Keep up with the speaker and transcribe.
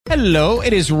Hello,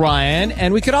 it is Ryan,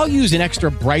 and we could all use an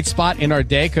extra bright spot in our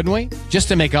day, couldn't we? Just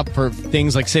to make up for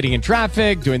things like sitting in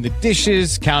traffic, doing the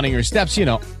dishes, counting your steps,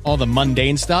 all the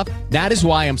mundane stuff. That is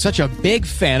why I'm such a big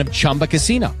fan of Chumba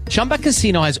Casino. Chumba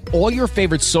Casino has all your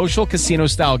favorite social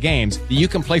casino-style games that you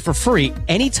can play for free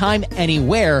anytime,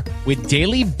 anywhere with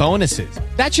daily bonuses.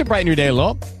 That should brighten your day a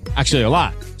little. Actually, a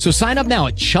lot. So sign up now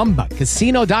at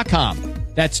ChumbaCasino.com.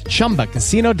 That's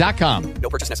ChumbaCasino.com. No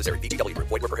purchase necessary. VGW Group.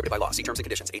 Void where prohibited by law. See terms and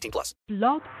conditions. 18 plus.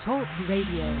 Blog Talk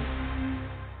Radio.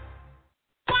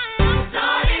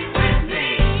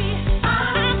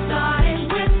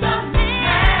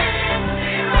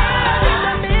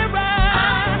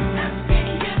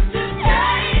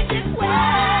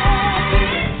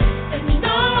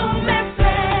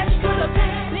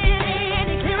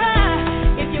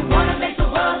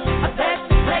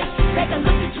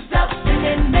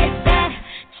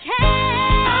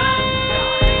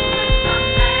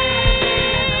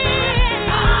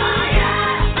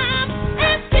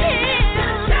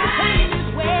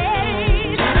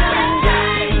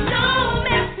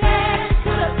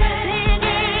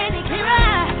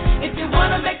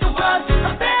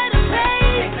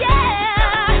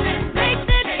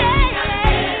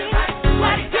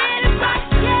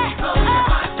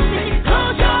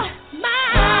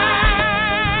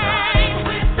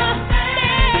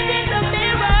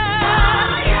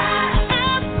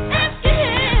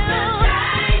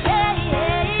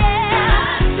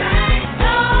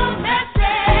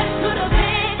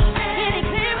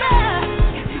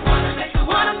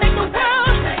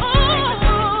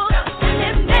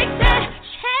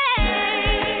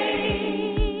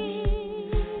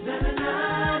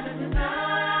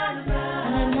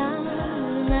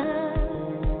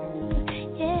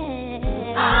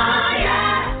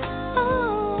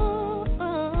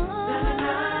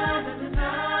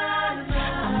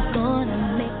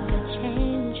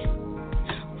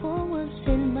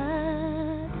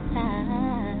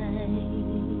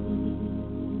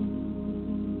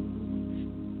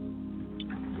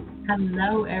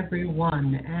 Hello,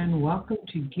 everyone, and welcome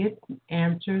to Get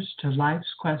Answers to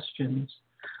Life's Questions.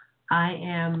 I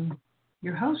am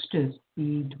your hostess,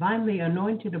 the divinely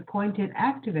anointed, appointed,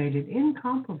 activated,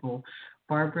 incomparable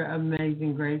Barbara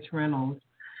Amazing Grace Reynolds.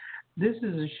 This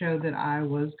is a show that I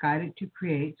was guided to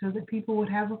create so that people would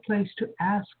have a place to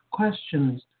ask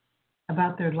questions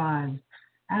about their lives,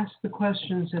 ask the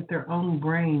questions that their own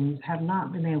brains have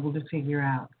not been able to figure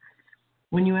out.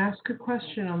 When you ask a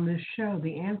question on this show,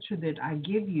 the answer that I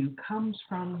give you comes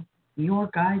from your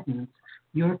guidance,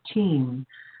 your team,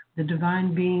 the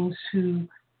divine beings who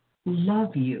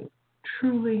love you,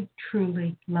 truly,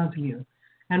 truly love you,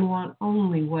 and want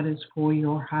only what is for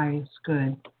your highest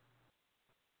good.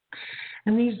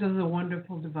 And these are the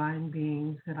wonderful divine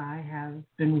beings that I have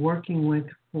been working with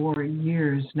for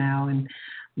years now and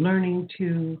learning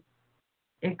to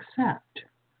accept,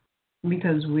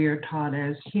 because we are taught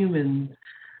as humans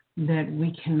that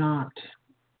we cannot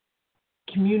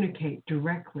communicate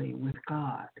directly with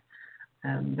God.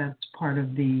 That's part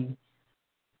of the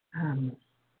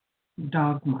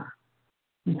dogma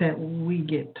that we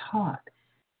get taught.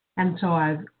 And so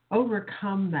I've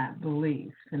overcome that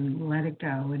belief and let it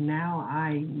go. And now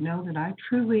I know that I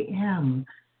truly am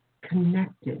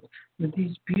connected with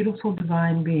these beautiful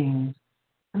divine beings.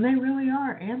 And they really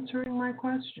are answering my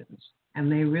questions. And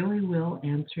they really will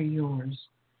answer yours.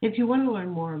 If you want to learn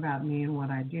more about me and what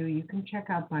I do, you can check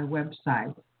out my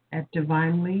website at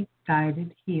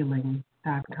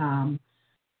divinelyguidedhealing.com.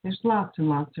 There's lots and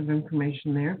lots of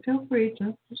information there. Feel free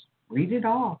to just read it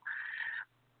all.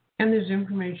 And there's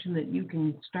information that you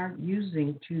can start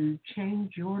using to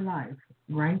change your life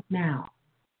right now,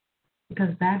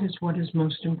 because that is what is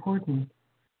most important.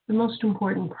 The most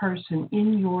important person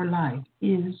in your life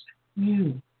is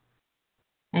you.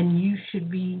 And you should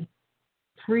be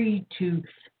free to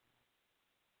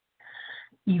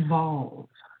evolve,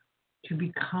 to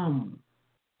become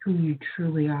who you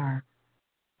truly are,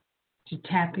 to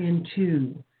tap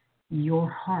into your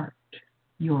heart,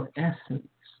 your essence,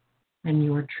 and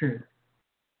your truth.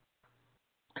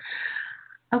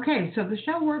 Okay, so the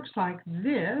show works like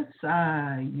this.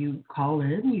 You call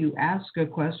in, you ask a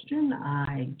question,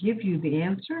 I give you the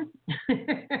answer.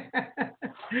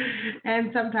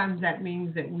 And sometimes that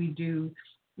means that we do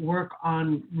work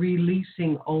on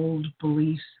releasing old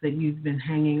beliefs that you've been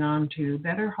hanging on to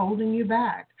that are holding you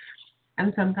back.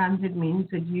 And sometimes it means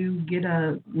that you get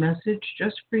a message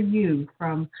just for you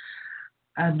from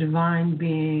a divine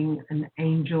being, an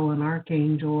angel, an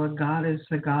archangel, a goddess,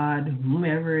 a god,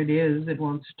 whomever it is that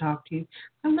wants to talk to you.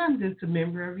 Sometimes it's a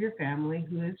member of your family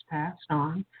who has passed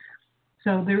on.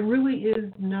 So there really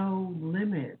is no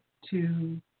limit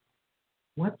to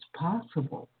what's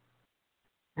possible.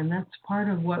 And that's part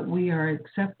of what we are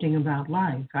accepting about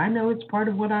life. I know it's part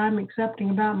of what I'm accepting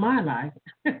about my life.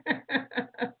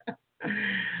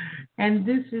 And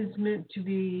this is meant to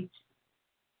be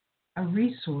a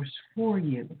resource for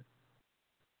you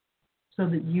so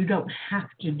that you don't have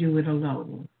to do it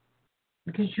alone.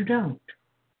 Because you don't.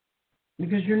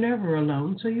 Because you're never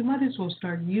alone. So you might as well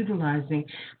start utilizing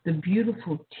the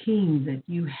beautiful team that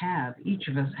you have. Each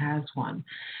of us has one.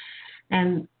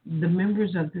 And the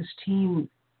members of this team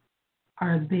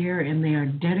are there and they are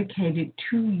dedicated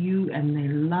to you and they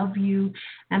love you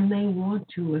and they want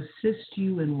to assist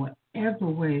you in whatever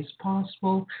ways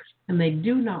possible. And they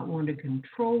do not want to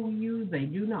control you. They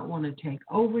do not want to take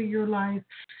over your life.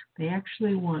 They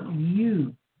actually want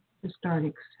you to start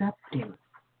accepting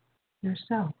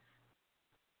yourself.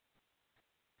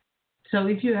 So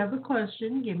if you have a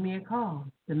question, give me a call.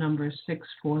 The number is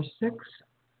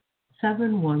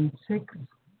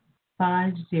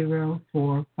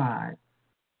 646-716-5045.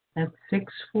 That's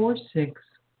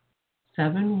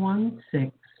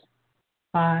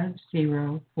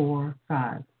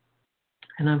 646-716-5045.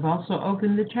 And I've also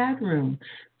opened the chat room.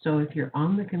 So if you're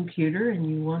on the computer and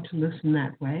you want to listen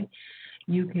that way,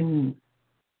 you can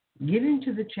get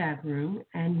into the chat room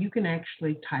and you can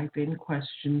actually type in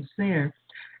questions there.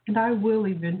 And I will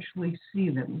eventually see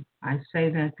them. I say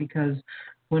that because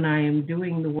when I am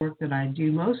doing the work that I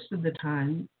do, most of the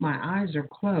time my eyes are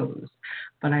closed.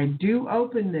 But I do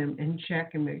open them and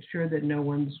check and make sure that no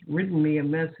one's written me a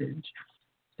message.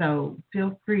 So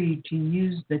feel free to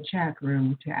use the chat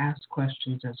room to ask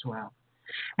questions as well.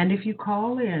 And if you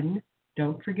call in,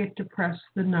 don't forget to press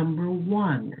the number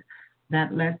 1.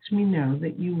 That lets me know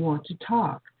that you want to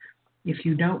talk. If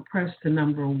you don't press the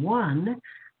number 1,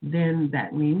 then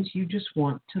that means you just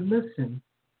want to listen.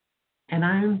 And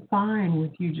I am fine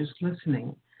with you just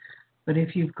listening. But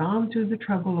if you've gone through the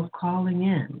trouble of calling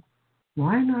in,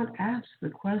 why not ask the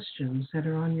questions that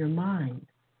are on your mind?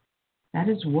 That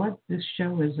is what this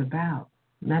show is about.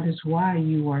 And that is why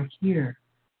you are here.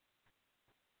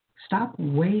 Stop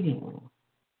waiting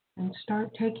and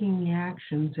start taking the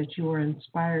actions that you are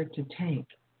inspired to take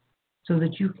so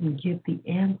that you can get the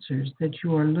answers that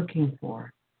you are looking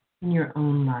for in your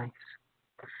own life.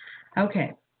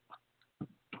 Okay.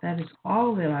 That is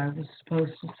all that I was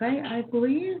supposed to say, I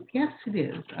believe. Yes, it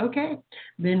is. Okay.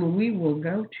 Then we will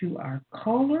go to our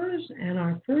callers. And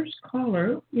our first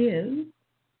caller is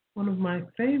one of my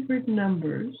favorite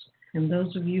numbers. And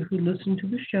those of you who listen to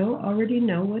the show already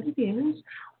know what it is.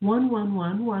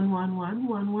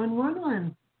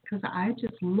 111-111-1111. Because I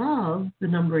just love the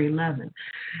number 11.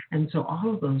 And so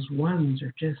all of those ones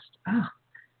are just,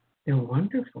 they're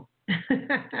wonderful.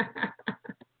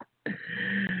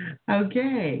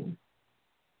 Okay,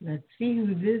 let's see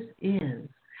who this is.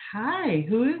 Hi,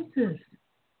 who is this?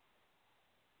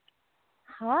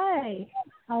 Hi,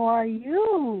 how are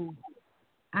you?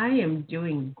 I am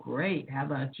doing great. How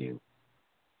about you?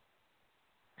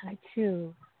 I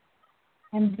too.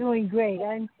 I'm doing great.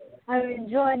 I'm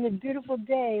enjoying the beautiful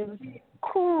day. It was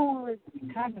cool. It's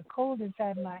kind of cold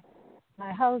inside my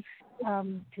house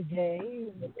today,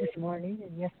 this morning,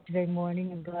 and yesterday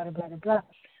morning, and blah, blah, blah, blah.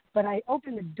 But I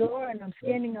opened the door, and I'm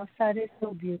standing outside. It's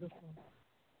so beautiful.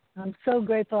 I'm so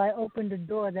grateful I opened a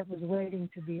door that was waiting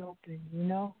to be opened, you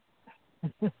know?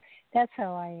 That's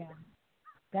how I am.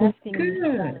 Basking in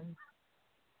the sun.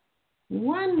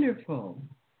 Wonderful.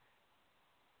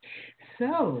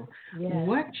 So, yes.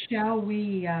 what shall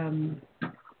we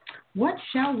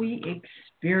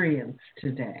experience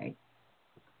today?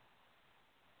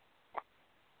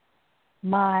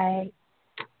 My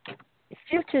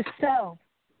future self.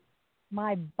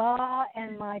 My ba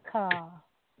and my ka,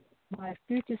 my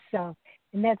future self,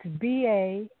 and that's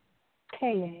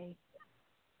B-A-K-A.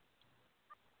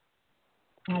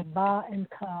 My ba and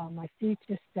ka, my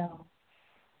future self.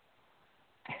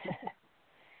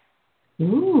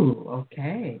 Ooh,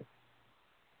 okay.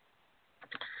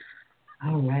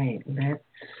 All right,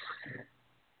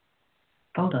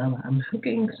 hold on, I'm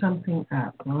hooking something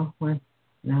up. Oh, what?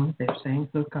 No, they're saying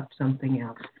hook up something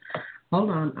else. Hold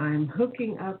on, I'm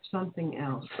hooking up something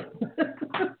else.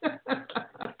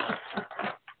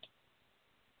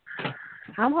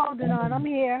 I'm holding on, I'm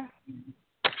here.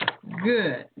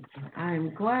 Good.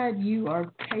 I'm glad you are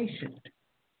patient.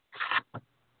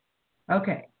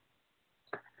 Okay.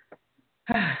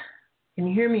 Can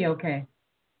you hear me okay?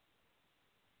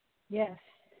 Yes.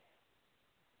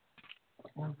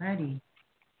 Alrighty.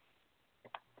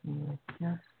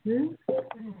 Just this.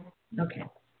 Okay.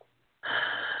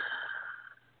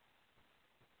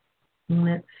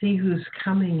 Let's see who's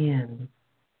coming in.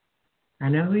 I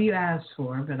know who you asked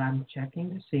for, but I'm checking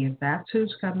to see if that's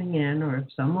who's coming in or if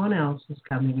someone else is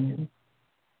coming in.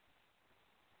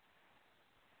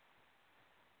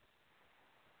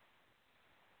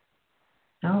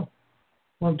 Oh,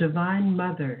 well, Divine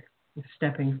Mother is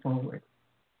stepping forward.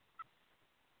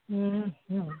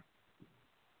 Mm-hmm.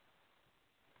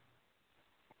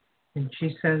 And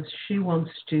she says she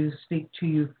wants to speak to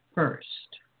you first.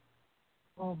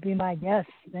 Well, be my guest.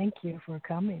 Thank you for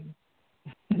coming,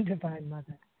 Divine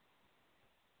Mother.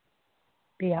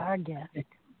 Be our guest.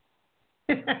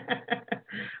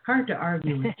 Hard to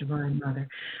argue with Divine Mother.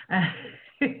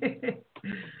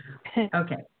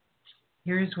 Okay,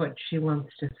 here's what she wants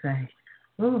to say.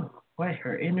 Oh, boy,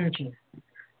 her energy.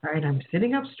 All right, I'm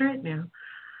sitting up straight now.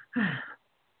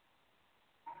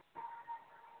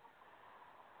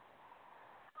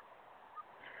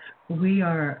 We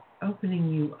are opening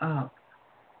you up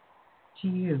to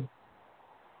you.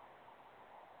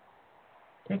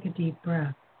 Take a deep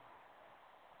breath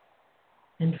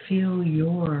and feel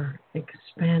your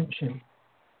expansion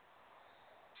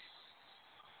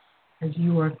as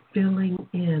you are filling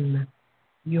in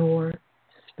your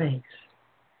space.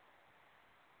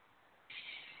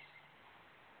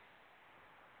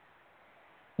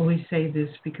 We say this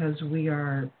because we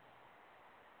are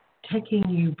taking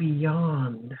you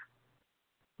beyond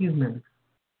human.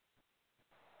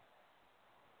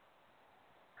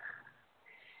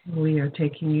 We are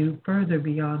taking you further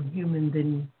beyond human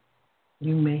than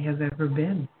you may have ever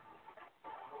been.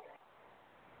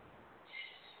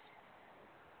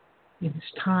 It is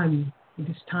time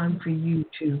for you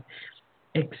to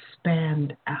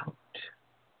expand out,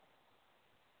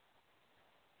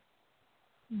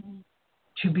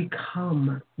 to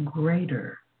become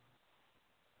greater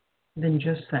than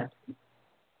just that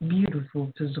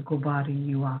beautiful physical body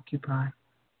you occupy.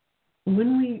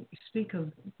 When we speak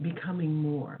of becoming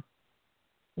more,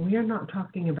 we are not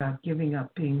talking about giving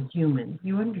up being human.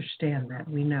 You understand that,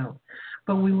 we know.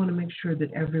 But we want to make sure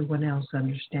that everyone else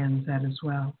understands that as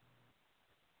well.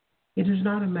 It is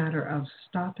not a matter of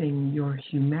stopping your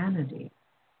humanity.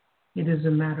 It is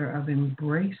a matter of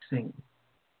embracing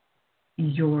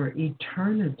your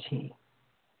eternity.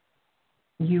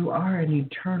 You are an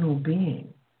eternal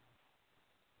being.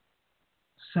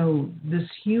 So this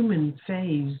human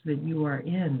phase that you are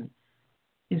in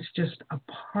is just a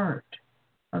part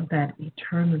of that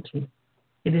eternity.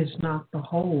 It is not the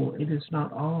whole. It is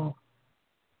not all.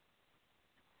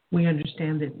 We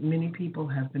understand that many people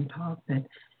have been taught that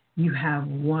you have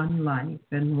one life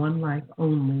and one life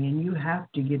only, and you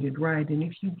have to get it right. And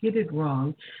if you get it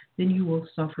wrong, then you will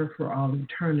suffer for all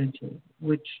eternity,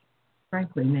 which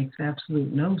frankly makes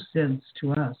absolute no sense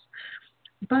to us.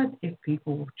 But if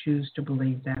people choose to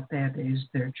believe that, that is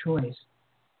their choice.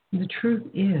 The truth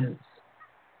is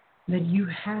that you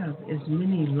have as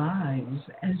many lives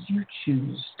as you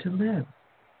choose to live,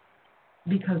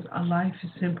 because a life is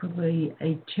simply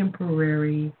a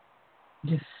temporary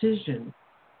decision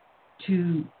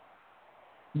to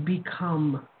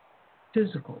become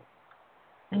physical.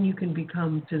 And you can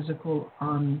become physical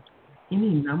on any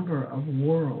number of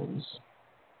worlds,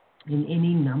 in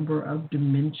any number of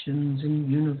dimensions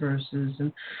and universes,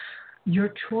 and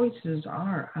your choices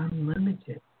are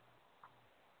unlimited.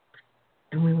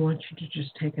 And we want you to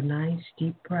just take a nice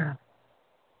deep breath.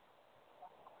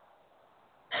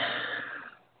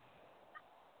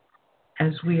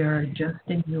 As we are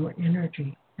adjusting your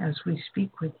energy, as we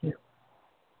speak with you.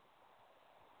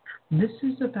 This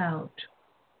is about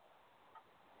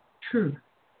truth.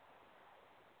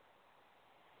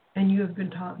 And you have been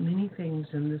taught many things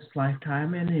in this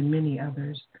lifetime and in many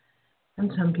others.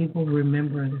 And some people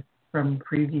remember from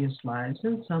previous lives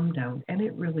and some don't. And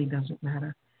it really doesn't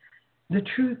matter. The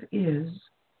truth is,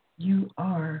 you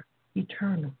are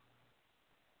eternal.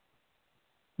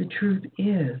 The truth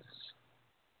is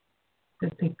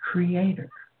that the Creator,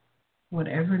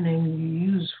 whatever name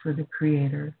you use for the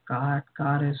Creator, God,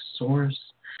 Goddess, Source,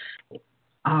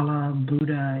 Allah,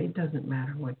 Buddha, it doesn't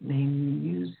matter what name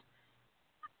you use,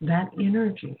 that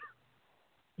energy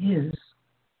is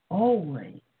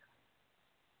always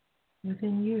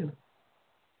within you.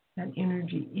 That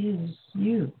energy is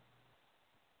you.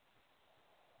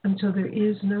 And so there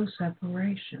is no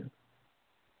separation.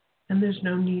 And there's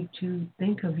no need to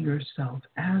think of yourself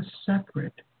as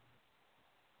separate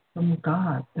from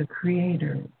God, the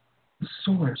Creator, the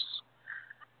Source,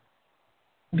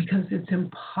 because it's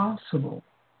impossible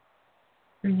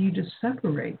for you to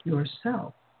separate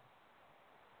yourself.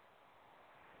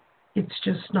 It's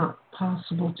just not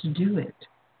possible to do it.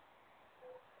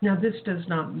 Now, this does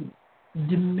not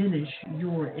diminish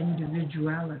your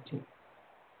individuality,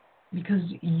 because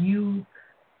you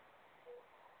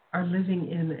are living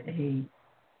in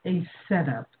a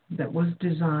setup that was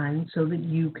designed so that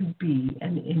you could be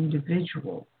an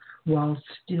individual while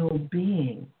still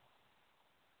being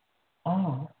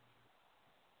all.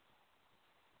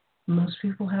 Most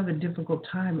people have a difficult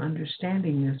time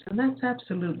understanding this, and that's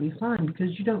absolutely fine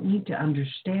because you don't need to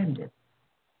understand it.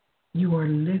 You are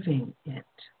living it.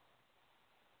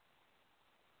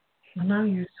 Allow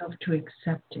yourself to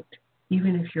accept it,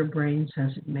 even if your brain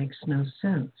says it makes no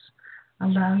sense.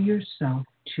 Allow yourself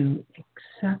to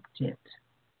accept it.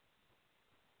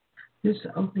 This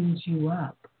opens you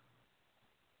up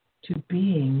to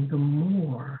being the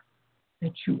more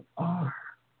that you are.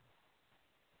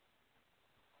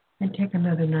 And take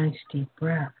another nice deep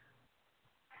breath.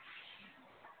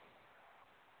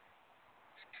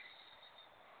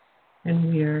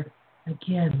 And we are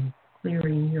again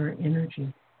clearing your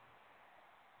energy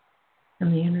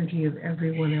and the energy of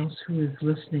everyone else who is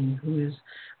listening, who is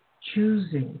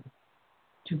choosing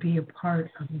to be a part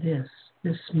of this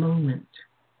moment.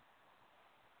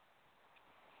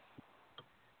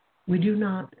 We do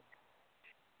not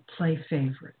play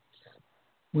favorites.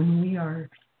 When we are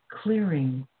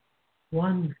clearing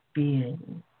one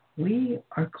being, we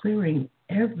are clearing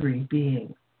every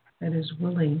being that is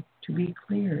willing to be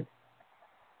cleared.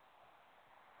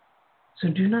 So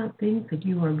do not think that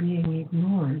you are being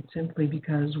ignored simply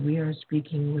because we are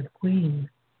speaking with Queen.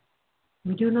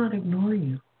 We do not ignore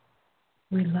you.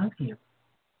 We love you.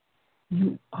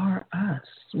 You are us.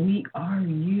 We are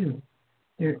you.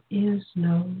 There is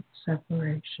no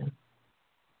separation.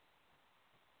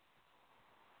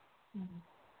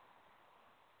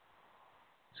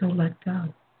 So let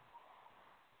go.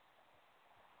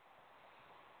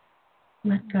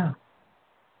 Let go.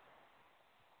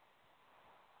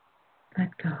 Let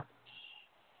go.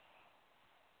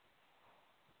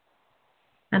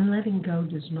 And letting go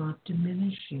does not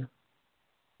diminish you.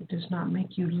 It does not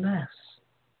make you less.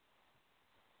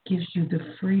 It gives you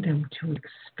the freedom to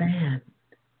expand.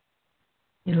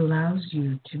 It allows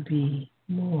you to be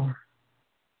more.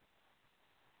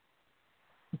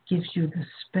 It gives you the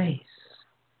space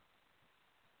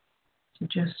to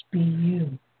just be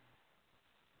you.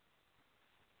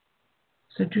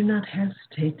 So do not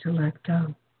hesitate to let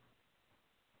go.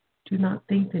 Do not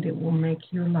think that it will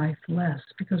make your life less,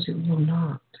 because it will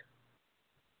not.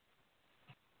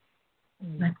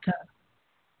 Let go.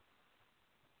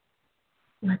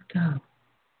 Let go.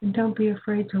 And don't be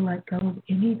afraid to let go of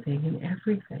anything and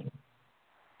everything.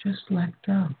 Just let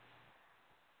go.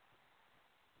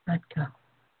 Let go.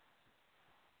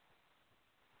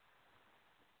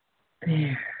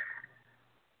 There.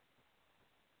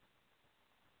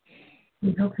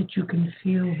 We hope that you can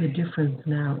feel the difference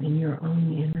now in your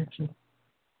own energy.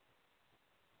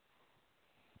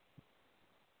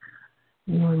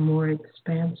 You are more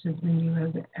expansive than you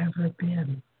have ever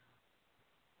been.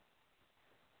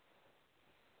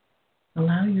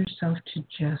 Allow yourself to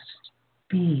just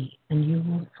be, and you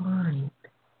will find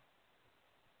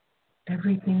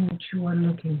everything that you are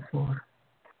looking for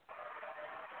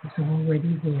is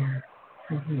already there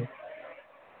for you.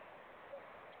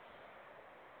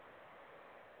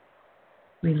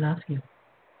 We love you.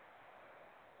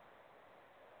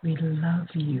 We love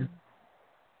you.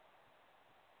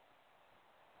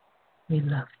 We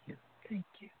love you. Thank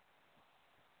you.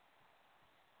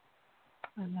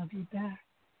 I love you back.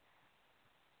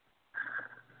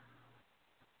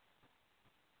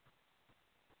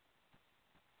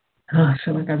 Oh, I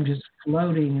feel like I'm just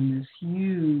floating in this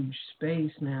huge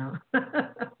space now.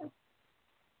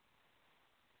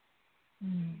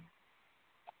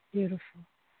 Beautiful.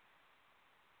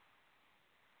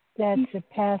 That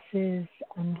surpasses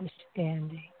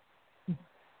understanding.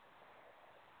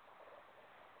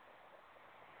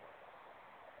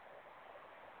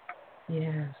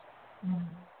 Yes.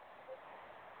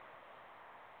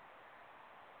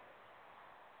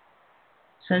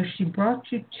 So she brought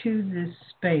you to this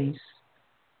space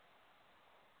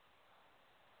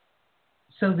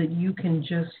so that you can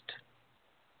just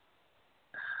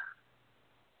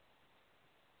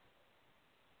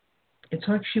it's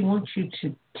like she wants you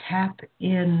to tap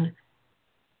in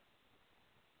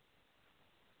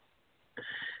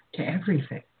to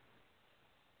everything,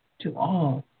 to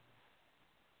all.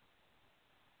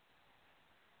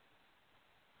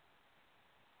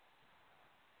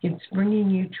 It's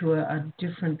bringing you to a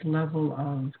different level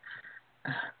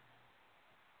of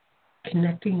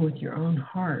connecting with your own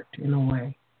heart in a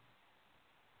way,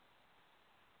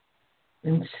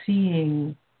 and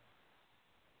seeing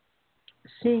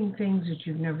things that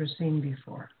you've never seen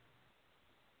before,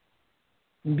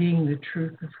 and being the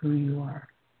truth of who you are.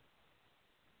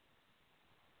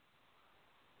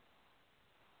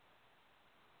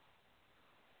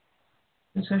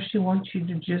 And so she wants you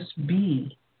to just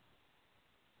be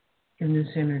in this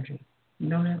energy. You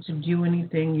don't have to do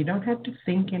anything. You don't have to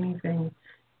think anything.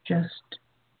 Just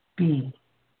be.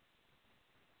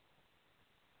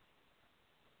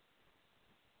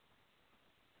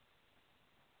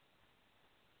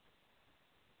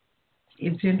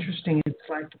 It's interesting. It's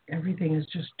like everything is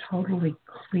just totally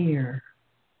clear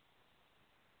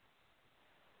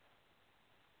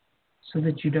so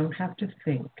that you don't have to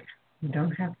think. You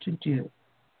don't have to do.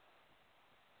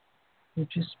 You're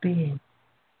just being.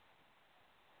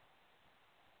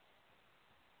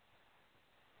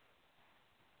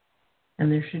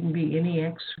 And there shouldn't be any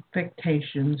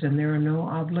expectations and there are no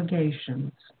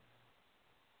obligations.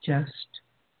 Just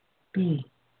be.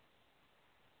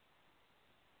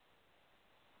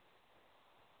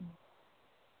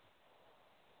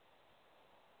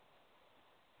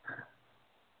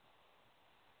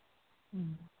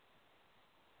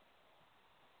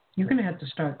 You're going to have to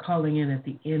start calling in at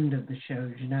the end of the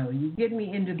shows, you know. You get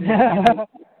me into this.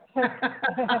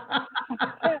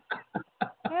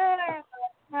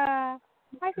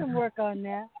 I can work on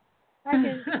that.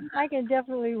 I can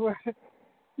definitely work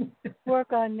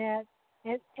on that.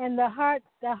 And the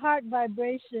heart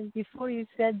vibration before you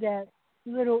said that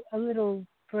a little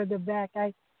further back,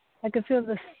 I could feel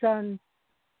the sun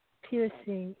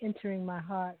piercing, entering my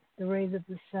heart, the rays of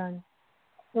the sun.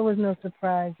 There was no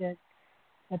surprise that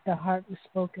the heart was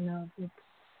spoken of.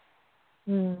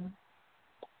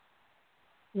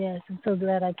 Yes, I'm so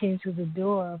glad I came to the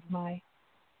door of my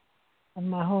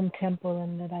home temple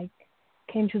and that I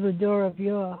came to the door of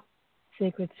your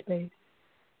sacred space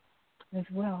as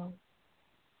well.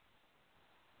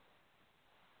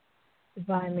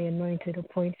 Divinely anointed,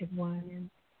 appointed one, and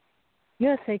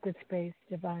your sacred space,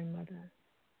 Divine Mother.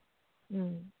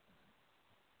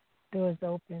 Doors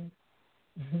open.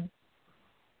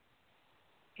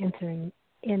 Entering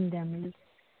in them.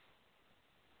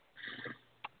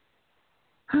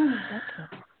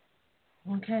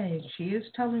 Okay, she is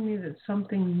telling me that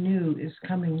something new is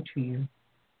coming to you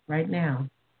right now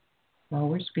while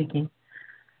we're speaking.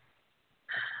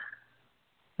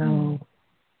 So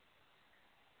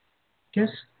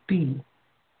just be.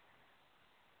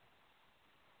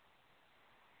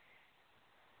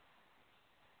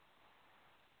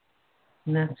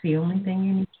 And that's the only thing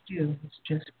you need to do is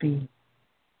just be.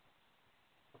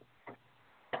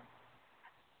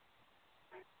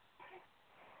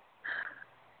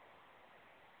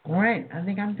 All right, I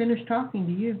think I'm finished talking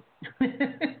to you.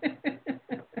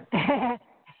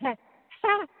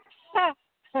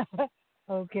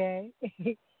 Okay.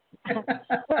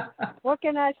 What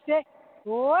can I say?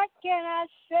 What can I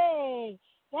say?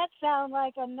 That sounds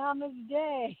like a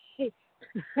namaste.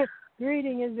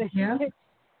 Greeting is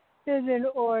in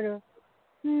order.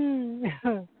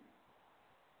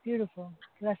 Beautiful.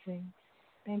 Blessings.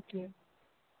 Thank you.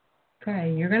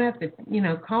 Okay, you're going to have to,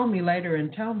 call me later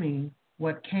and tell me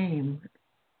what came.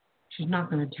 She's not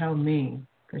going to tell me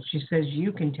because she says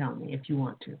you can tell me if you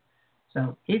want to.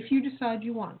 So if you decide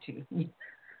you want to.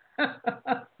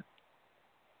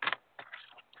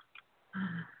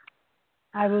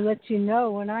 I will let you know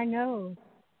when I know.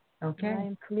 Okay. I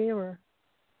am clearer.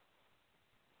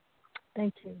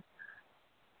 Thank you.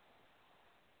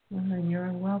 Well,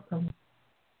 you're welcome.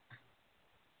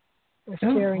 For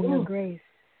sharing your grace.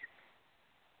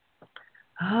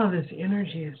 Oh, this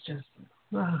energy is just,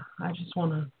 I just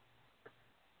want to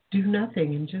do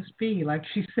nothing and just be, like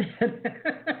she said.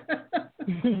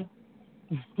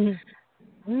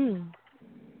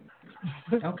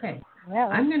 Okay. Well,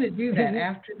 I'm going to do that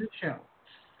after the show.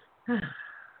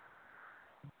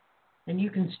 And you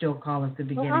can still call at the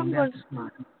beginning. That's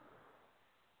fine.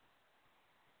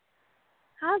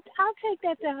 I'll take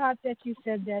that to heart that you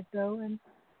said that, though, and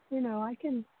I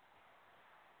can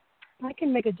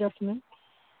make adjustments.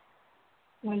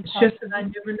 It's just that I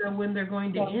never know when they're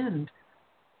going to end.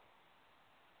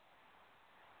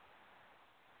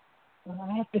 Well,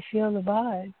 I have to feel the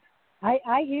vibe.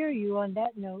 I hear you on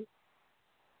that note,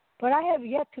 but I have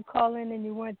yet to call in, and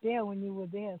you weren't there when you were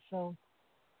there. So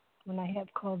when I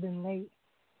have called in late,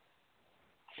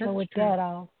 so with that,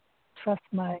 I'll trust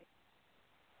my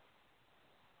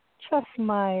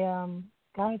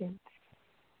guidance.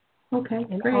 Okay,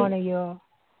 and great.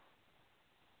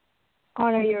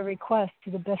 honor your request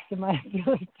to the best of my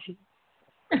ability.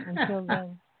 Until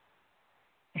then,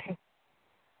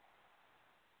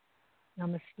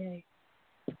 namaste.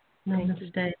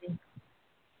 Namaste.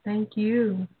 Thank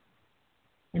you.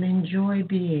 And enjoy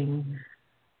being.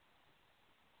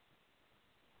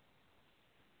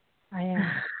 I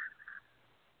am.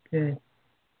 Good.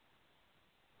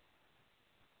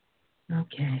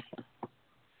 Okay.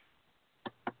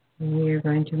 We are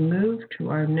going to move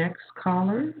to our next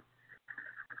caller.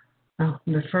 Oh,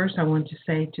 but first I want to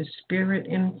say to Spirit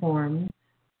Informed,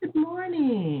 good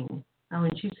morning. Oh,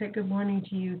 and she said good morning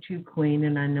to you too, Queen,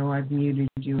 and I know I've muted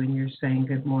you and you're saying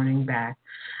good morning back.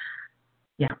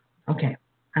 Yeah, okay.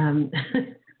 I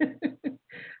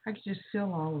could just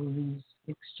feel all of these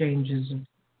exchanges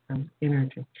of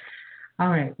energy. All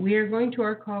right, we are going to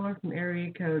our caller from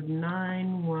area code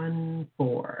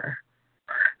 914.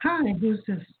 Hi, who's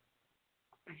this?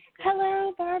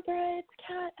 Hello, Barbara. It's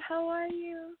Kat. How are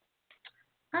you?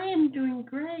 I am doing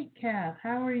great, Kat.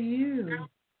 How are you?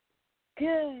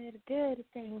 Good,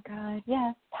 thank God.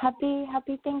 Yes, happy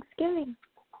Thanksgiving.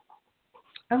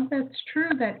 Oh, that's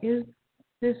true. That is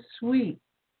this week.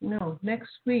 No, next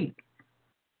week.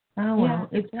 Oh, well,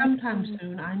 it's sometime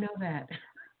soon. I know that.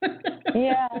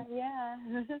 Yeah. Yes.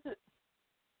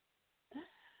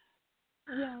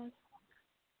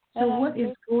 So what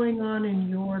is going on in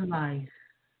your life?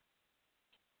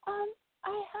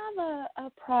 I have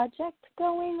a project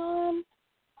going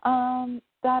on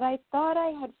that I thought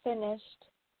I had finished,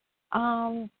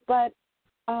 but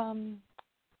I'm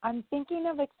thinking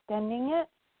of extending it.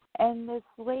 And this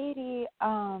lady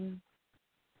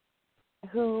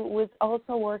who was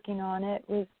also working on it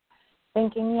was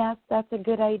thinking, yes, that's a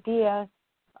good idea.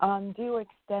 Do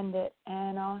extend it,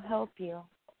 and I'll help you.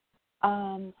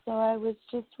 So I was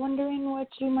just wondering what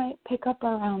you might pick up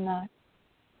around that.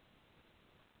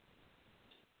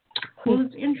 Well,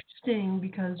 it's interesting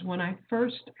because when I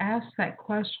first asked that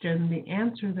question, the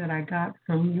answer that I got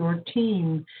from your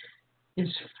team is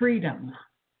freedom.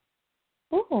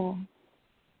 Ooh.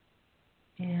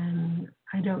 And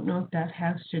I don't know if that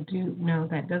has to do, no,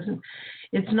 that doesn't,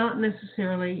 it's not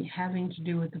necessarily having to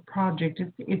do with the project.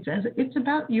 It's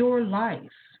about your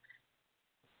life.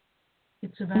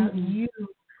 It's about you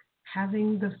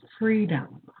having the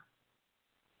freedom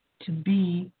to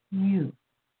be you.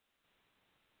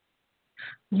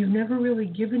 You've never really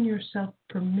given yourself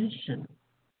permission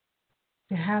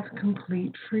to have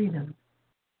complete freedom.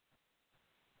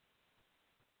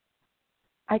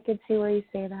 I could see where you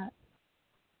say that.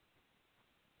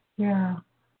 Yeah.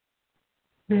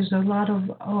 There's a lot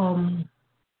of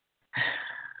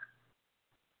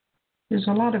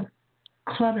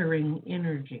cluttering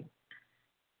energy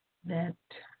that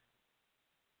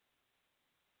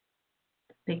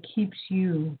keeps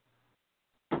you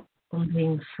from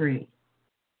being free.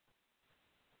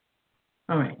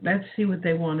 All right, let's see what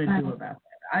they want to do about that.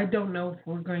 I don't know if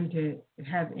we're going to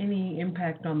have any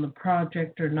impact on the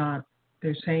project or not.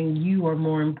 They're saying you are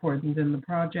more important than the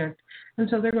project, and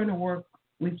so they're going to work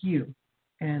with you.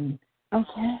 And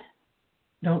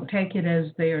don't take it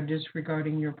as they are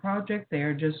disregarding your project. They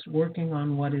are just working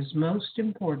on what is most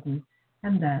important,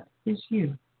 and that is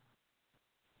you.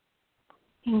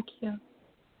 Thank you.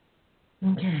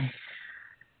 Okay.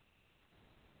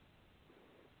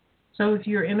 So if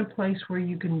you're in a place where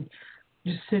you can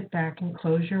just sit back and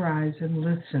close your eyes and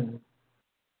listen,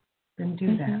 then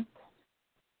do that.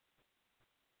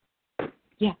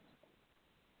 Yeah.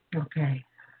 Okay.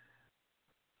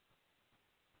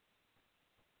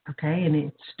 Okay, and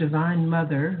it's Divine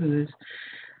Mother who is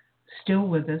still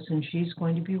with us, and she's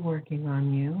going to be working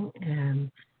on you. And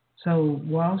so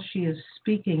while she is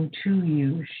speaking to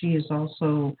you, she is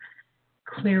also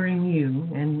clearing you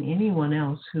and anyone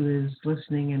else who is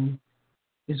listening and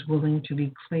is willing to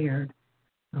be cleared.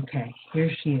 Okay, here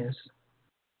she is.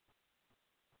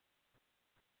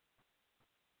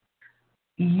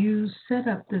 You set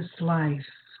up this life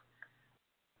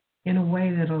in a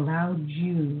way that allowed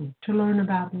you to learn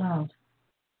about love,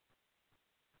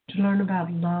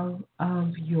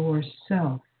 of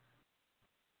yourself.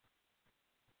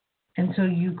 And so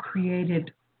you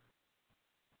created,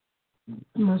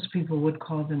 most people would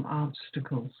call them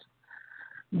obstacles,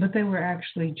 but they were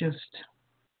actually just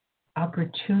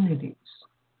opportunities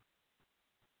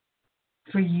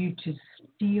for you to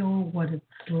feel what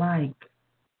it's like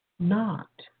not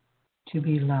to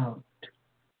be loved.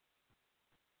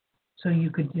 So you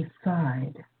could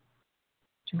decide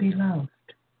to be loved.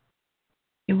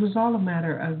 It was all a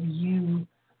matter of you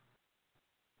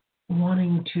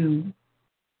wanting to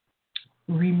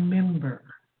remember,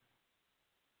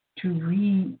 to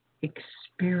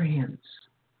re-experience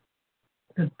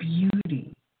the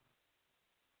beauty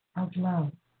of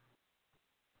love.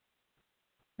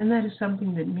 And that is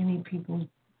something that many people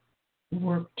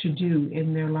work to do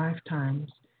in their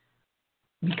lifetimes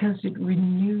because it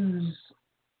renews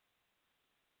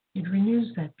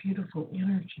that beautiful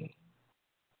energy.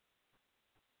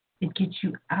 It gets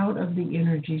you out of the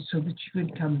energy so that you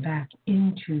can come back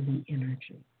into the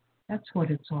energy. That's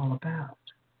what it's all about.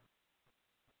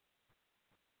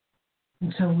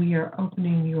 And so we are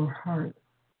opening your heart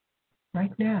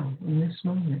right now, in this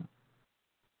moment,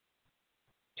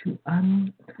 to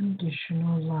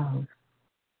unconditional love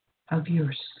of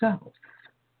yourself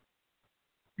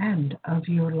and of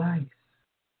your life.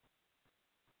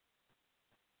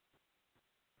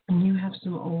 And you have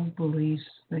some old beliefs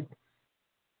that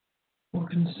were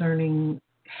concerning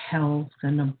health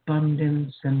and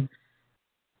abundance and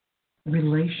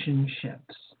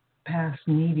relationships, past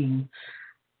needing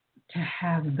to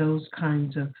have those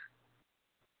kinds of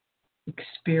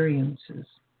experiences.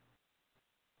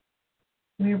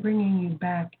 We are bringing you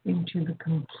back into the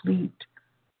complete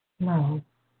flow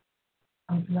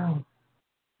of love.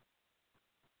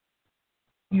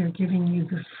 We are giving you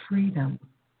the freedom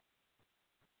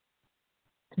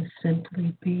to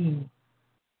simply be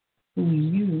who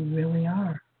you really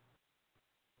are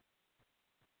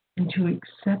and to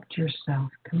accept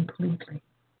yourself completely,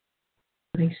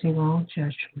 releasing all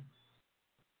judgment,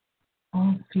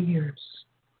 all fears,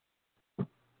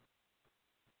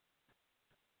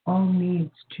 all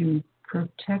needs to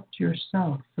protect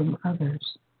yourself from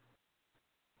others.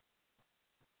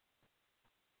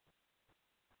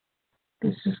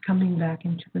 This is coming back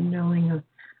into the knowing of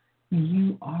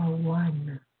you are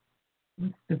one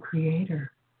with the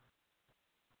Creator.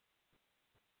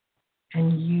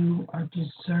 And you are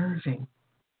deserving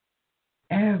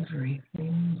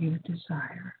everything you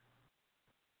desire.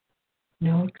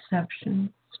 No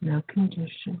exceptions, no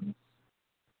conditions.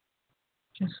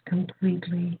 Just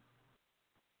completely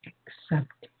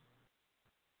accepting.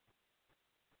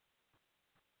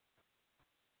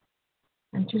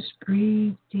 And just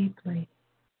breathe deeply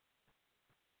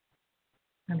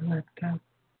and let go.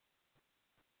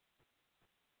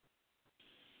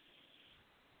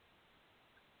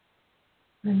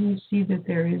 And you see that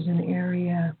there is an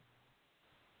area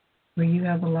where you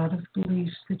have a lot of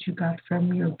beliefs that you got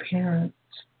from your parents.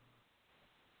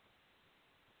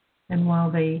 And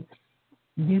while they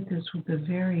did this with the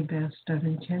very best of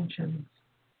intentions,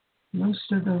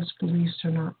 most of those beliefs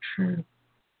are not true.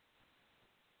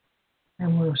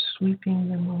 And we're sweeping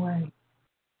them away.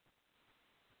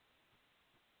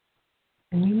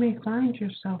 And you may find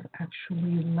yourself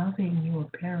actually loving your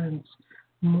parents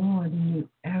more than you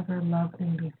ever loved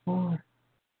them before,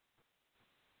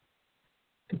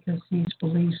 because these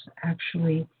beliefs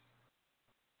actually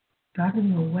got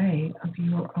in the way of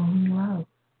your own love.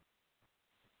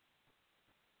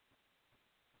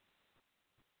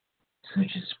 So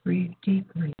just breathe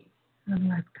deeply and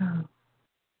let go.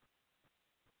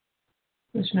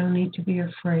 There's no need to be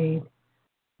afraid.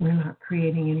 We're not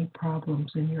creating any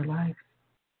problems in your life.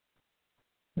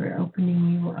 We're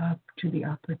opening you up to the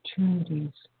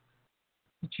opportunities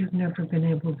that you've never been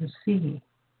able to see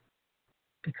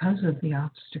because of the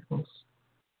obstacles.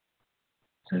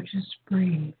 So just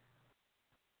breathe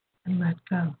and let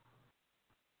go.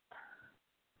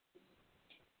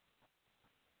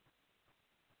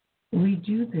 We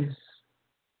do this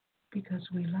because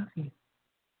we love you.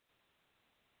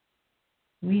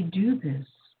 We do this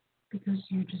because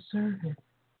you deserve it.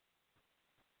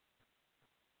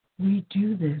 We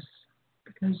do this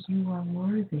because you are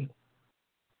worthy.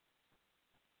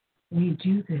 We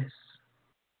do this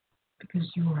because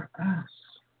you are us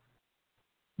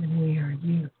and we are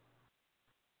you.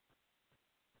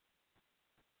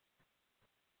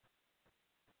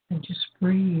 And just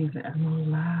breathe and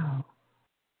allow.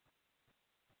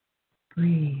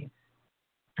 Breathe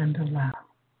and allow.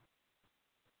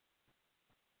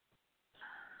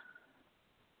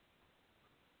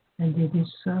 And it is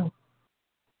so.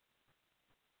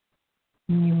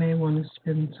 And you may want to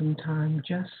spend some time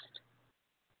just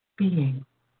being.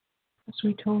 As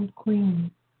we told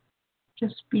Queen,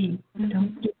 just be.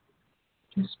 Don't do.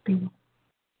 Just be.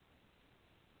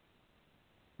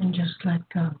 And just let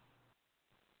go.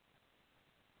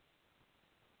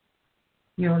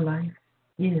 Your life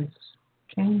is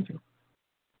changing.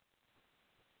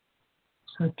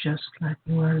 So just like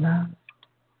you are loved.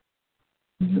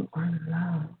 You are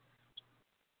loved.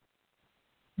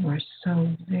 You are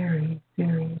so very,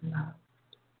 very loved.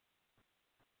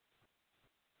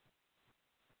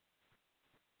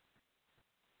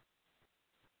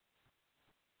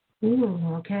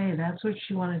 Ooh, okay, that's what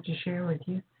she wanted to share with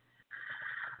you.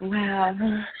 Wow.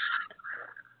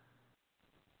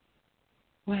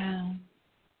 Wow.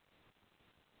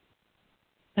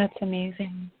 That's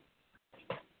amazing.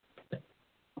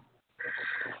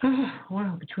 Oh,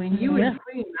 wow, between you and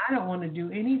Queen, I don't want to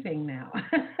do anything now.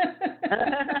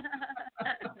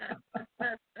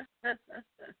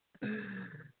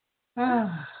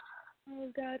 Oh.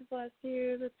 Oh, God bless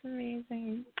you. That's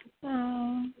amazing.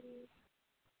 Oh,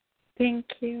 thank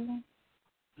you.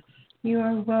 You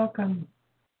are welcome.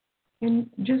 And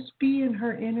just be in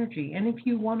her energy. And if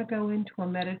you want to go into a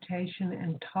meditation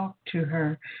and talk to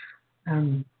her,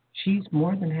 she's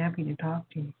more than happy to talk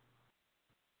to you.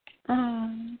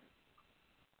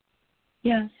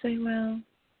 Yes, I will.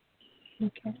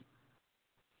 Okay.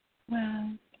 Wow.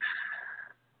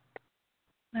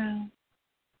 Wow.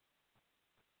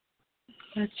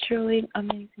 That's truly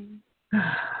amazing.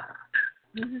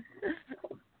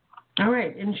 All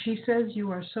right. And she says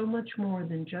you are so much more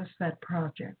than just that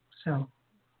project. So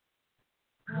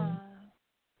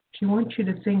she wants you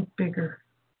to think bigger.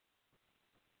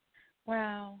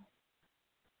 Wow.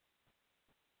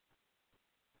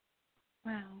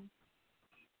 Wow.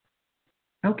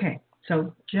 Okay.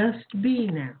 So just be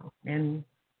now. And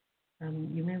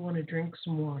you may want to drink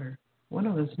some water. One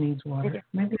of us needs water.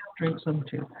 Maybe I'll drink some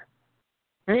too.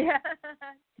 Yeah.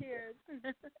 Cheers.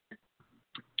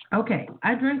 Okay.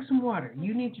 I drank some water.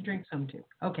 You need to drink some too.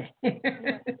 Okay.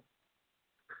 Yeah.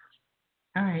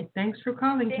 All right. Thanks for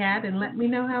calling, Kat, and let me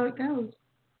know how it goes.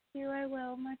 You, I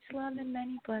will. Much love and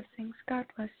many blessings. God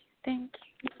bless you. Thank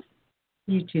you.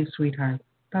 You too, sweetheart.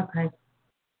 Bye-bye.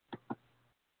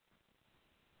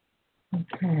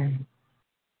 Okay.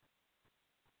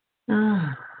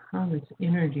 All this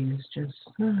energy is just,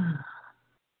 I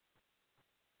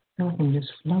feel like I'm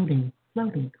just floating.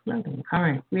 All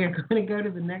right. We are going to go to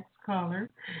the next caller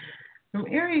from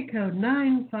area code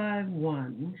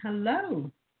 951. Hello.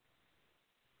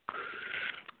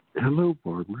 Hello,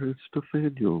 Barbara. It's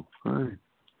Nathaniel. Hi.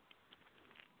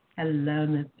 Hello,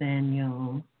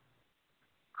 Nathaniel.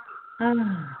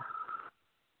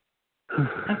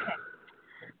 Okay.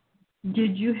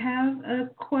 Did you have a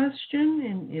question?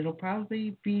 And it'll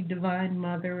probably be Divine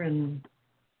Mother and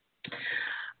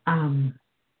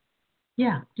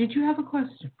yeah. Did you have a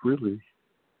question? Really?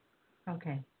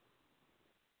 Okay.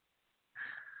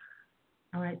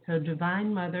 All right. So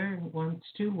Divine Mother wants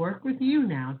to work with you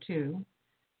now too.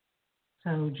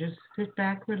 So just sit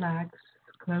back, relax,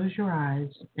 close your eyes,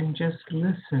 and just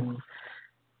listen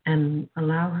and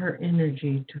allow her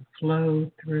energy to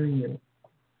flow through you.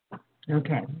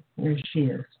 Okay, there she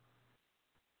is.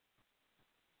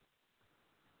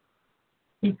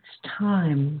 It's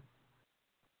time.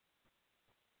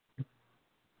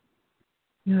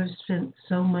 You have spent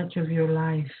so much of your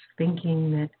life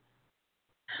thinking that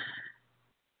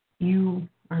you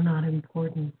are not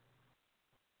important.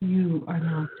 You are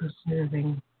not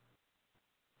deserving.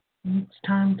 And it's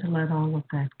time to let all of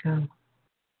that go.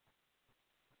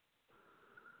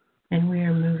 And we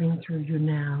are moving through you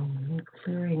now and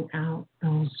clearing out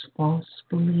those false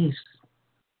beliefs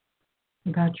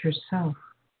about yourself.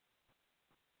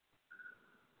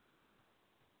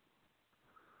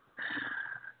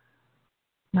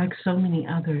 Like so many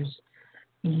others,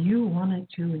 you wanted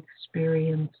to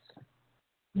experience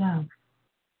love,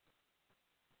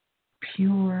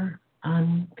 pure,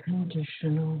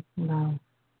 unconditional love.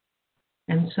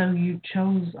 And so you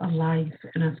chose a life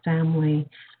and a family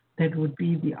that would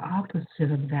be the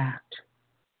opposite of that,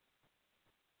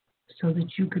 so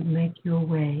that you could make your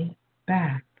way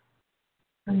back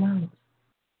to love.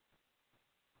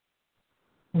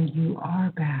 And you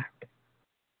are back.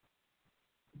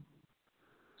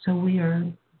 So we are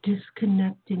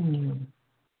disconnecting you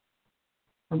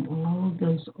from all of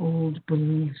those old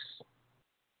beliefs,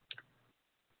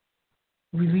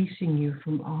 releasing you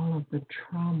from all of the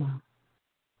trauma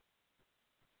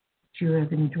that you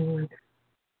have endured.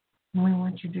 And we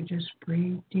want you to just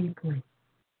breathe deeply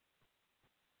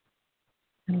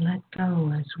and let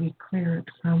go as we clear it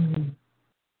from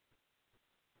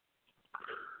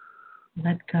you.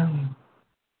 Let go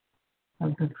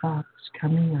of the thoughts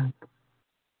coming up.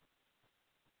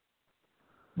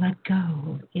 Let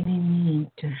go of any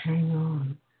need to hang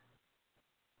on.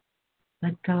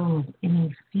 Let go of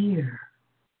any fear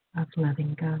of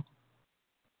letting go.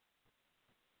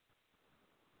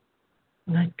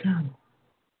 Let go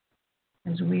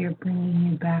as we are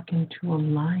bringing you back into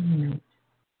alignment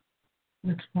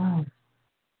with love,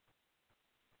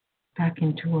 back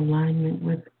into alignment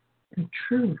with the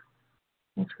truth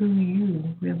of who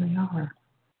you really are.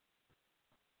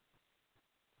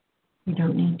 You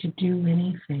don't need to do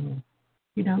anything.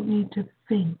 You don't need to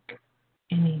think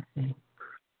anything.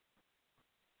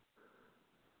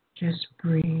 Just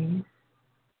breathe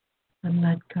and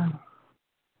let go.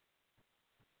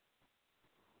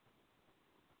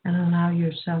 And allow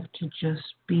yourself to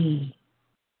just be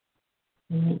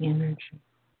in the energy.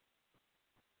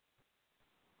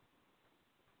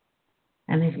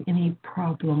 And if any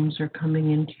problems are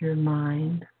coming into your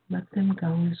mind, let them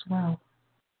go as well.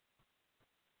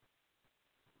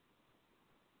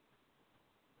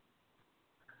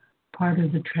 part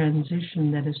of the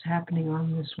transition that is happening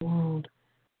on this world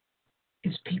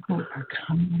is people are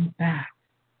coming back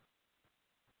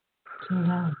to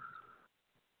love,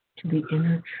 to the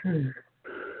inner truth,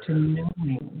 to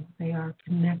knowing they are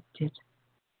connected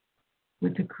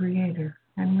with the Creator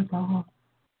and with all.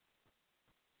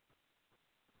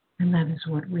 And that is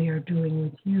what we are doing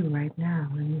with you right now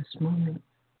in this moment.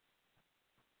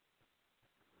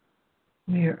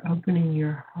 We are opening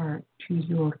your heart to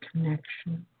your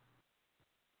connection.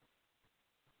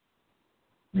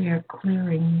 We are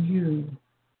clearing you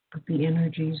of the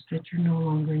energies that you no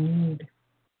longer need.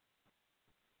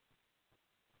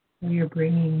 We are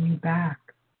bringing you back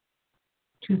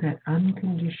to that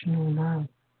unconditional love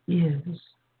is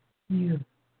you.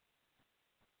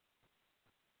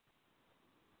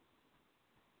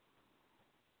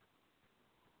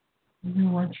 We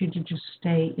want you to just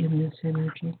stay in this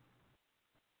energy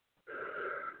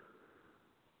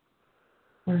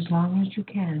for as long as you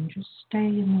can. Just stay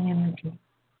in the energy.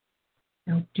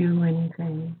 Don't do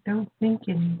anything. Don't think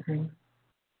anything.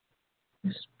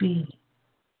 Just be.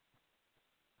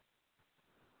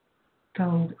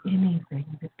 Hold anything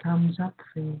that comes up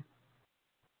for you.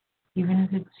 Even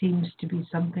if it seems to be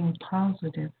something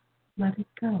positive, let it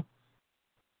go.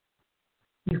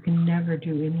 You can never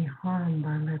do any harm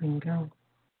by letting go.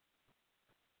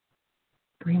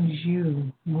 Brings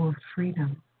you more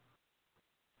freedom.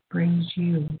 Brings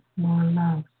you more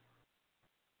love.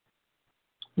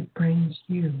 It brings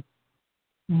you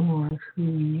more of who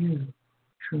you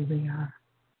truly are.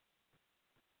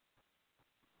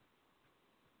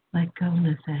 Let go,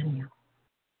 Nathaniel.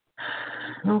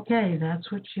 Okay, that's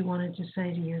what she wanted to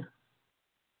say to you.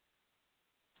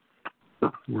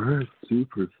 Right,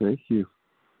 super, thank you.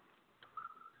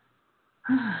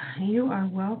 You are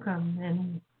welcome,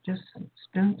 and just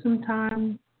spend some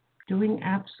time doing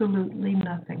absolutely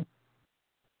nothing.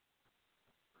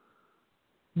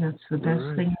 That's the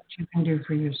best thing that you can do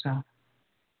for yourself.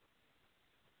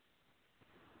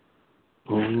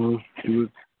 We'll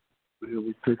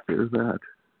take care of that.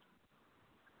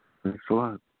 Thanks a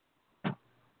lot.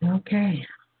 Okay.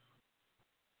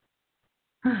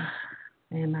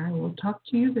 And I will talk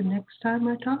to you the next time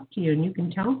I talk to you, and you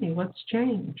can tell me what's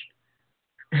changed.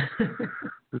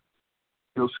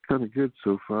 Feels kind of good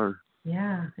so far.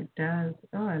 Yeah, it does.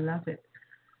 Oh, I love it.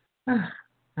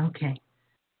 Okay.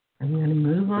 I'm going to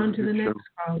move on to the next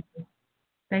call.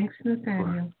 Thanks,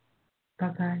 Nathaniel.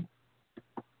 Bye-bye.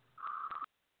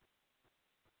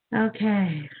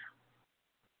 Okay.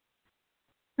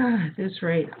 At this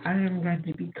rate, I am going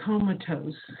to be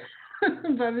comatose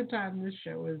by the time this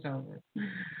show is over.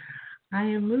 I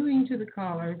am moving to the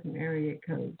caller from area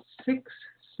code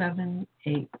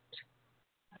 678.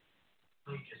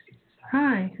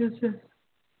 Hi, who's this?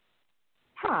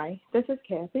 Hi, this is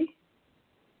Kathy.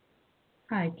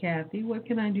 Hi, Kathy. What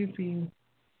can I do for you?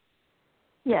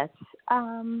 Yes.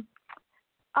 I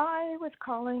was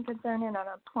calling concerning an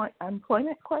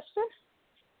employment question.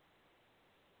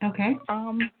 Okay.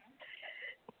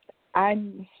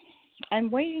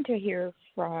 I'm waiting to hear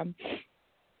from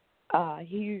a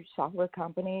huge software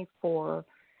company for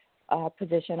a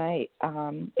position I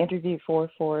interviewed for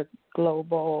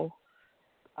global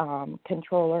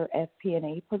controller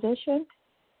FP&A position.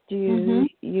 Do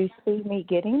you see me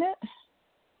getting it?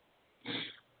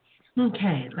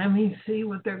 Okay, let me see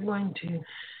what they're going to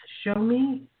show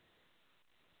me.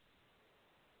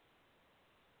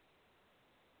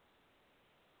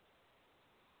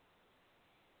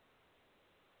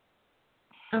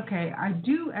 Okay, I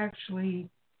do actually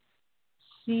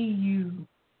see you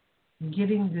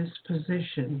getting this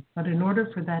position, but in order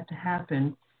for that to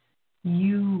happen,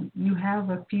 you have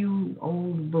a few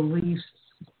old beliefs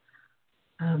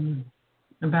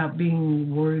about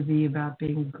being worthy, about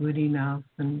being good enough,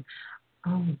 and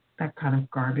that kind of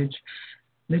garbage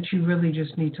that you really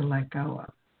just need to let go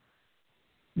of.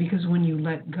 Because when you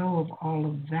let go of all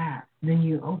of that, then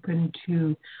you open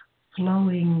to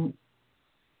flowing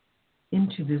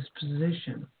into this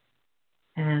position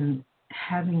and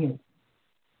having it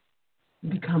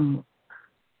become,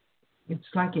 it's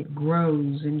like it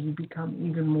grows and you become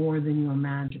even more than you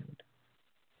imagined.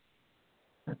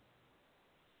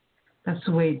 That's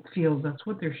the way it feels. That's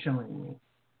what they're showing me.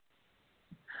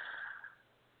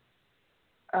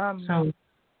 So,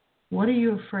 what are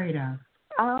you afraid of?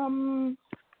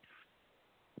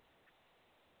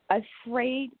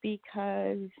 Afraid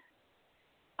because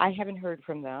I haven't heard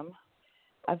from them.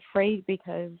 Afraid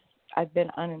because I've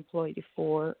been unemployed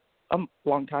for a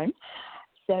long time.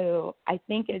 So I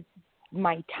think it's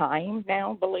my time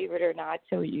now, believe it or not.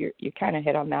 So you kind of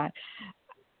hit on that.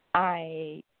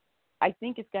 I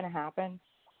think it's going to happen.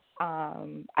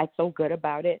 I feel good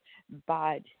about it,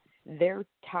 but their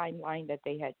timeline that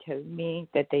they had told me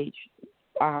that they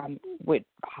would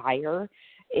hire,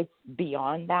 it's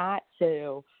beyond that.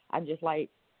 So I'm just like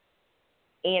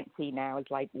antsy now.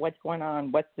 It's like, what's going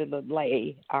on? What's the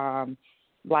delay?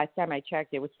 Last time I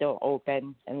checked, it was still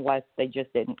open unless they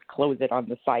just didn't close it on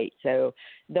the site. So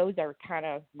those are kind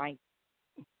of my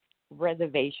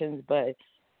reservations, but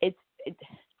it's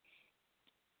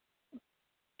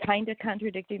kind of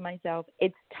contradicting myself.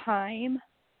 It's time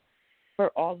for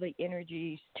all the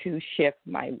energies to shift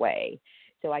my way.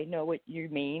 So I know what you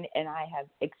mean, and I have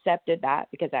accepted that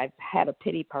because I've had a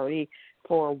pity party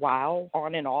for a while,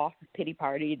 on and off, pity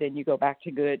party, then you go back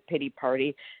to good, pity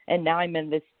party, and now I'm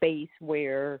in this space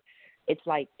where it's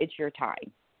like, it's your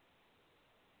time.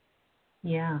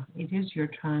 Yeah, it is your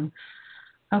time.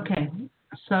 Okay,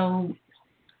 so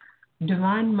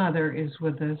Divine Mother is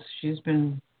with us. She's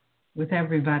been with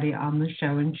everybody on the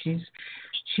show, and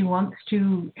she wants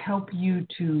to help you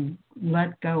to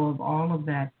let go of all of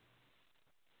that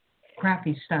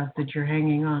crappy stuff that you're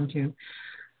hanging on to.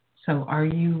 So are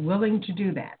you willing to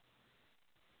do that?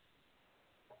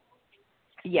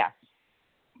 Yes.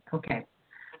 Okay.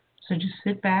 So just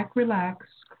sit back, relax,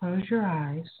 close your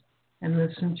eyes, and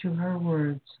listen to her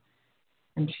words.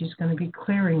 And she's going to be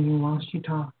clearing you while she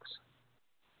talks.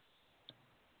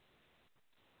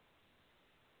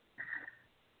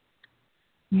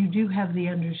 You do have the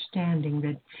understanding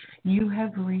that you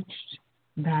have reached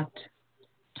that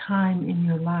time in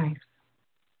your life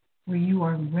where you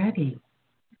are ready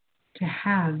to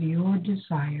have your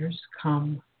desires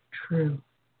come true.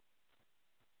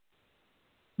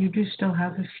 You do still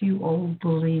have a few old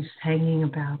beliefs hanging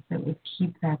about that would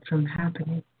keep that from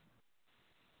happening.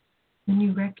 And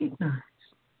you recognize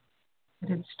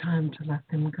that it's time to let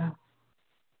them go.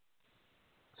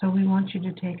 So we want you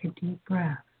to take a deep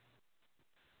breath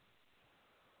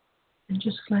and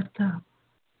just let go.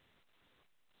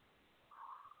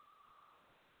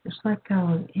 Just let go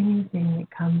of anything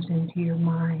that comes into your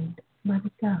mind. Let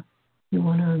it go. You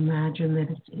want to imagine that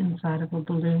it's inside of a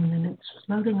balloon and it's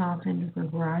floating off into the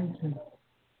horizon.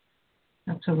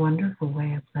 That's a wonderful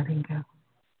way of letting go.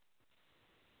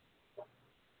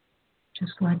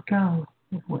 Just let go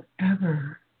of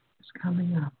whatever is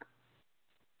coming up.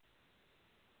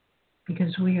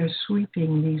 Because we are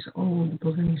sweeping these old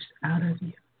beliefs out of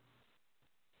you.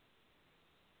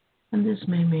 And this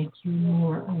may make you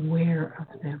more aware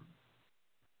of them.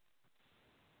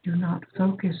 Do not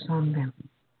focus on them.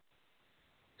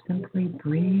 Simply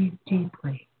breathe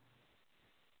deeply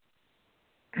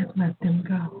and let them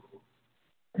go.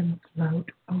 Then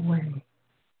float away.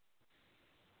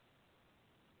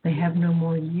 They have no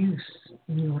more use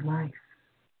in your life.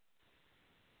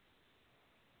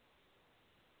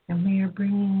 And we are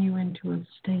bringing you into a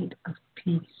state of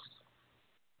peace.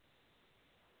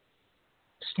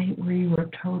 State where you are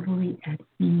totally at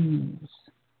ease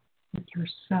with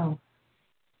yourself,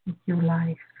 with your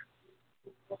life,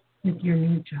 with your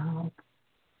new job,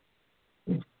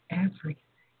 with everything.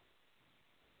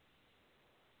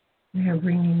 We are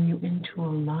bringing you into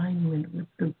alignment with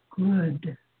the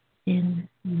good in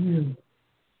you.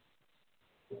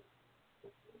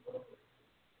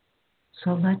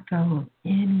 So let go of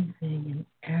anything and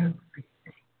everything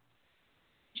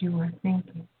that you are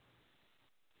thinking.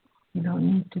 You don't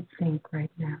need to think right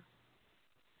now.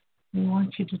 We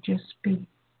want you to just be.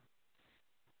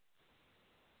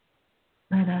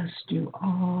 Let us do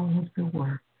all of the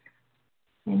work.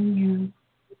 And you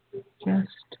just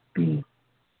be.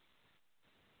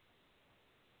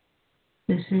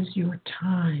 This is your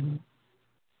time.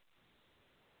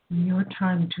 Your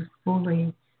time to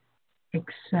fully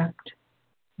accept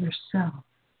yourself.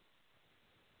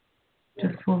 To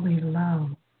fully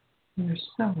love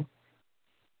yourself.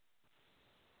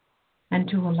 And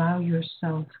to allow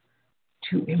yourself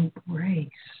to embrace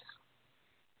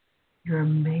your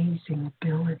amazing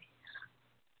abilities.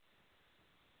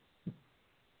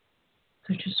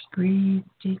 So just breathe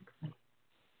deeply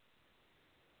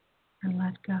and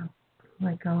let go.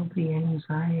 Let go of the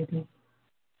anxiety.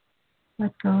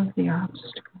 Let go of the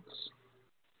obstacles.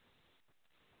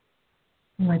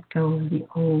 Let go of the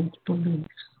old beliefs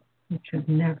which have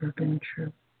never been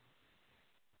true.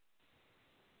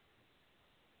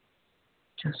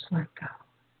 Just let go.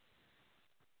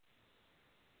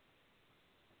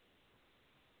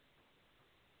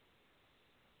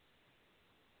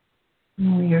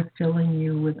 And we are filling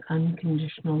you with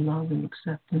unconditional love and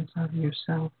acceptance of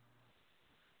yourself.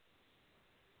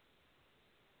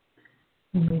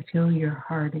 And we feel your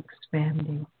heart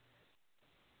expanding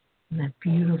in that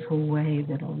beautiful way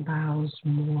that allows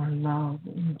more love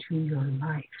into your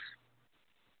life.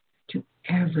 to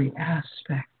every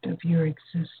aspect of your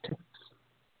existence.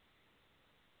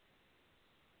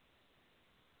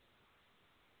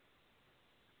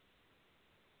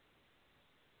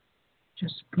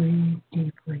 Just breathe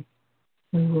deeply.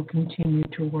 We will continue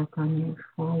to work on you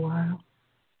for a while.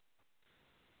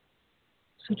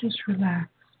 So just relax.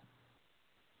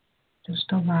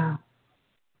 Just allow.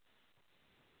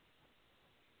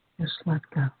 Just let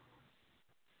go.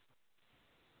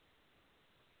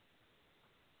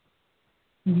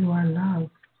 You are loved.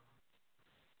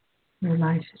 Your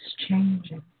life is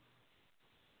changing.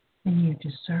 And you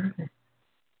deserve it.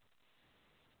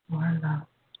 You are loved.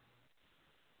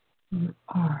 You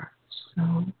are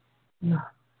so loved.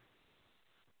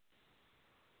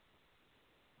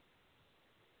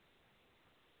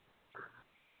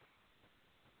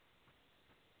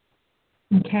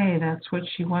 Okay, that's what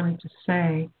she wanted to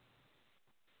say.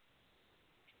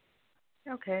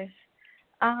 Okay.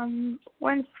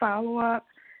 One follow-up.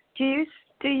 Do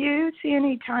you see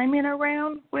any timing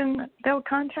around when they'll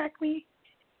contact me?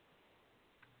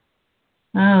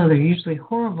 Oh, they're usually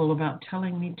horrible about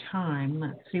telling me time.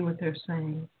 Let's see what they're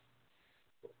saying.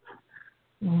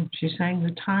 She's saying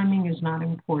the timing is not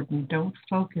important. Don't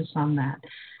focus on that.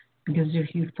 Because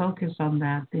if you focus on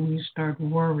that, then you start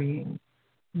worrying.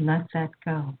 Let that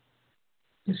go.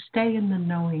 Just stay in the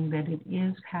knowing that it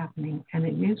is happening, and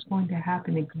it is going to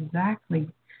happen exactly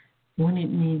when it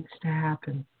needs to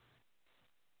happen.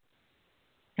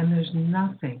 And there's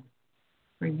nothing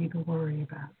for you to worry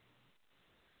about.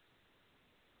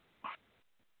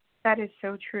 That is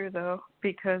so true, though,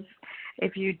 because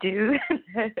if you do,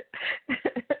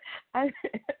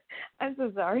 I'm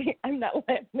so sorry. I'm not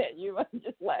laughing at you. I'm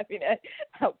just laughing at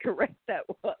how correct that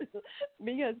was.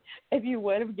 Because if you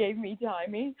would have gave me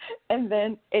timing and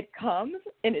then it comes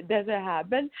and it doesn't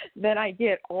happen, then I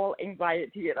get all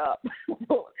anxiety up.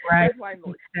 Right. That's why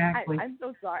Exactly. I'm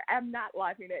so sorry. I'm not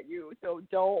laughing at you, so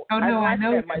don't. Oh, no, I'm I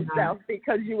know laughing at myself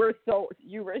because you were so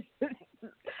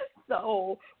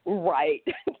right.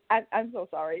 I'm so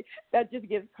sorry. That just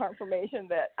gives confirmation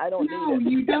that I don't need it. No,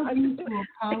 you don't need to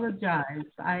apologize.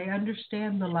 I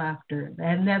understand the laughter,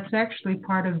 and that's actually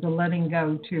part of the letting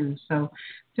go too. So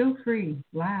feel free,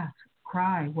 laugh,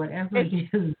 cry, whatever it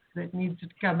is that needs to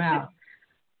come out.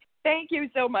 Thank you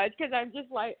so much, because I'm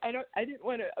just like I didn't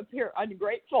want to appear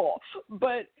ungrateful,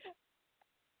 but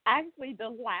actually the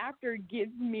laughter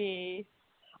gives me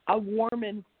a warm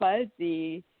and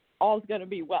fuzzy. All's gonna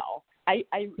be well.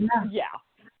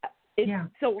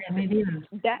 So and it is.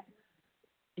 that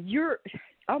you're.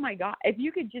 Oh my God! If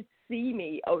you could just see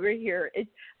me over here,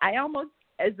 I almost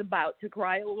is about to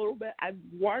cry a little bit. I'm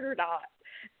watered up,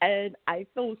 and I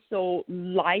feel so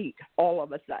light all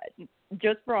of a sudden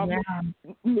just from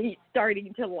me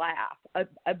starting to laugh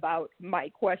about my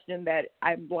question. That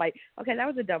I'm like, okay, that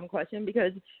was a dumb question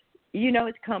because you know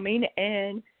it's coming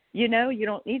and. You know, you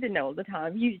don't need to know the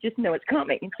time. You just know it's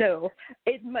coming. So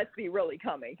it must be really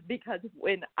coming because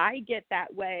when I get that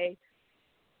way,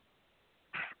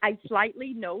 I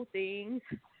slightly know things.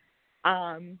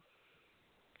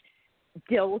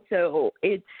 Still, so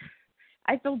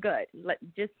I feel good.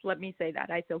 Let me say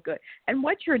that. I feel good. And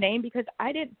what's your name? Because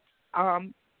I didn't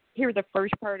hear the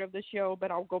first part of the show, but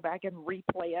I'll go back and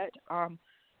replay it.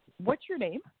 What's your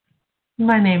name?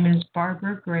 My name is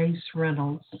Barbara Grace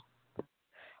Reynolds.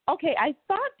 Okay, I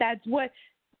thought that's what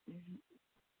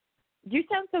you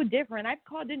sound so different. I've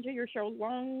called into your show a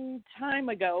long time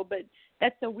ago, but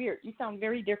that's so weird. You sound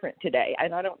very different today,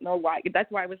 and I don't know why. That's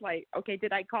why I was like, okay,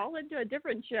 did I call into a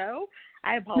different show?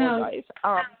 I apologize.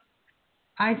 No,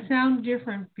 I sound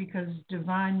different because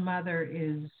Divine Mother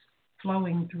is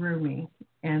flowing through me,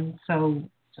 and so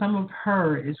some of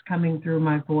her is coming through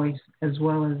my voice as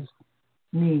well as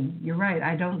me. You're right.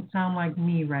 I don't sound like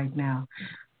me right now.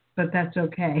 But that's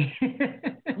okay.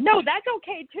 No, that's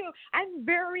okay too. I'm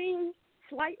very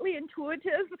slightly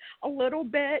intuitive a little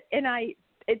bit, and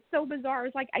it's so bizarre.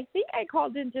 It's like I think I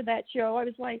called into that show. I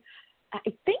was like, I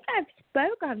think I've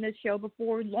spoke on this show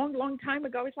before, long time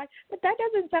ago. It's like, but that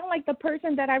doesn't sound like the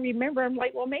person that I remember. I'm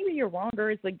like, well, maybe you're wrong, or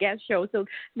it's a guest show. So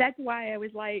that's why I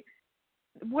was like,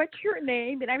 what's your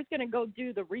name? And I was going to go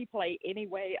do the replay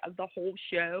anyway of the whole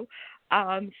show.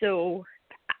 So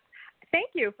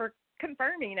thank you for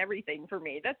confirming everything for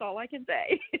me. That's all I can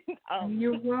say.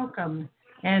 You're welcome.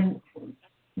 And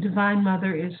Divine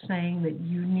Mother is saying that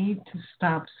you need to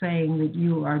stop saying that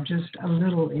you are just a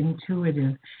little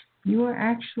intuitive. You are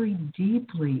actually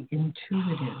deeply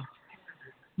intuitive.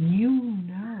 You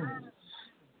know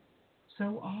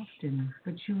so often,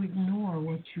 but you ignore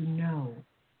what you know.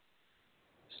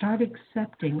 Start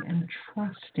accepting and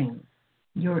trusting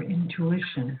your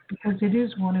intuition because it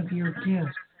is one of your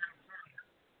gifts.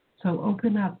 So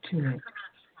open up to it.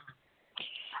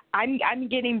 I'm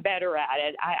getting better at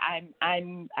it.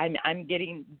 I'm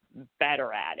getting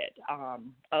better at it.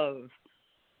 Of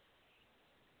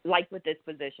like with this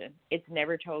position, it's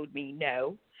never told me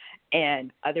no,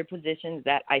 and other positions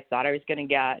that I thought I was going to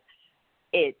get,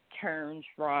 it turns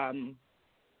from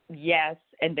yes,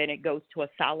 and then it goes to a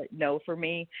solid no for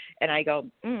me, and I go,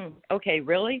 okay,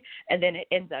 really? And then it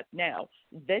ends up no.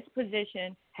 This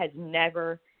position has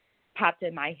never popped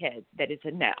in my head that it's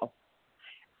a no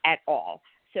at all.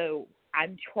 So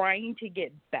I'm trying to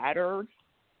get better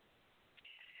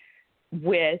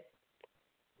with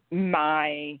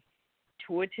my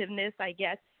intuitiveness, I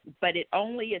guess, but it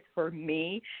only is for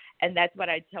me. And that's what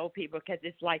I tell people, because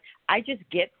it's like I just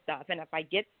get stuff. And if I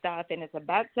get stuff and it's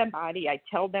about somebody, I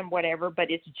tell them whatever, but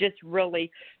it's just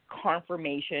really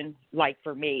confirmation. Like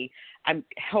for me, I'm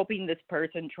helping this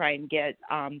person try and get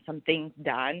some things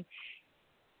done.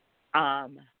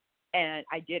 And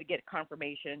I did get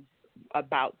confirmation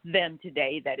about them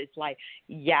today that it's like,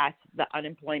 yes, the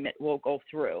unemployment will go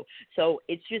through. So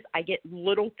it's just, I get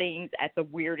little things at the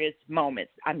weirdest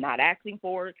moments. I'm not asking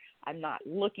for it. I'm not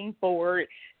looking for it.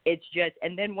 It's just,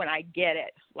 and then when I get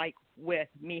it, like with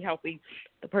me helping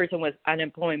the person with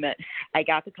unemployment, I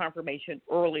got the confirmation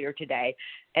earlier today,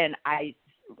 and I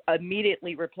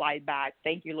immediately replied back,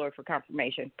 thank you, Lord, for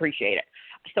confirmation. Appreciate it.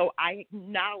 So I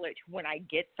acknowledge when I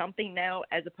get something now,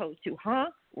 as opposed to,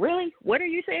 really? What are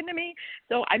you saying to me?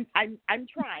 So I'm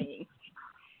trying.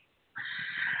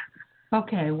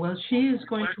 Okay, well, she is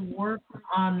going to work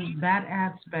on that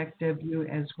aspect of you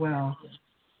as well,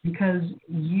 because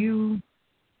you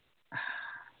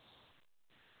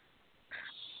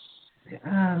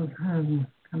I'm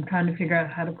trying to figure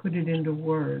out how to put it into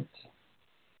words.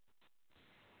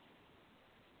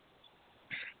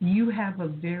 You have a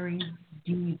very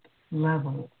deep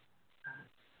level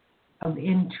of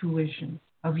intuition,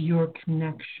 of your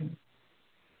connection.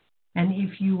 And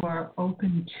if you are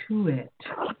open to it,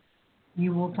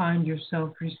 you will find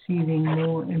yourself receiving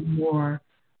more and more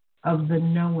of the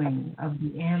knowing, of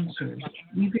the answers.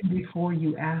 Even before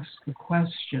you ask the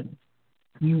question,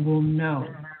 you will know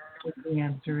what the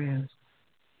answer is.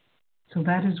 So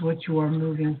that is what you are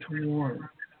moving toward.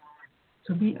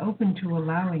 So be open to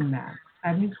allowing that.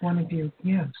 That is one of your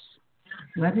gifts.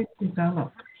 Let it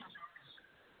develop.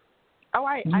 Oh,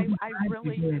 I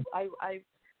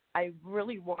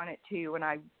really want it to, and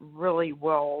I really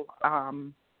will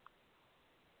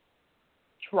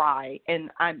try. And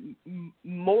I'm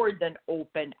more than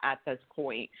open at this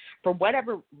point. For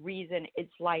whatever reason,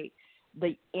 it's like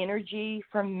the energy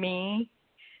from me,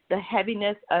 the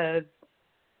heaviness of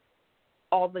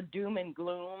all the doom and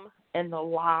gloom in the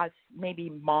last maybe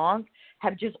month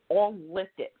have just all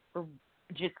lifted from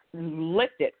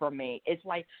me. It's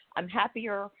like I'm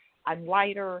happier, I'm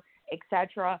lighter,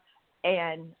 etc.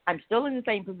 And I'm still in the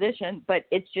same position, but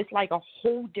it's just like a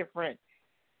whole different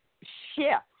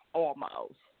shift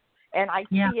almost. And I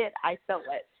see it, I feel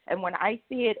it. And when I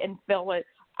see it and feel it,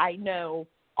 I know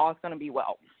all's going to be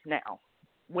well now.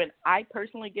 When I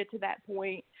personally get to that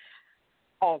point,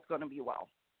 all's going to be well.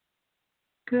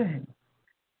 Good.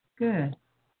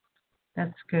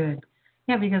 That's good.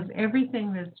 Yeah, because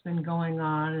everything that's been going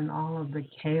on and all of the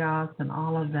chaos and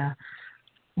all of the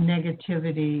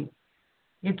negativity,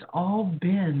 it's all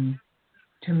been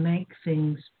to make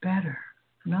things better,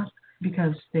 not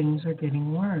because things are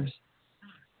getting worse.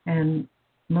 And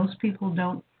most people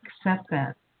don't accept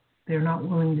that. They're not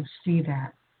willing to see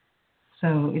that.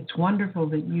 So it's wonderful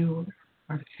that you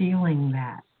are feeling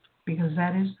that, because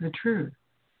that is the truth.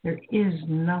 There is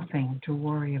nothing to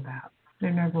worry about.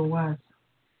 There never was.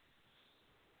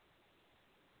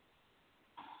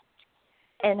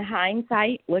 In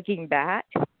hindsight, looking back,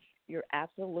 you're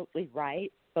absolutely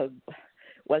right. But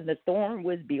when the storm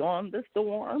was beyond the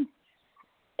storm,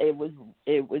 it was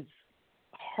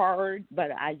hard,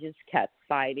 but I just kept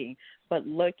fighting. But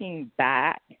looking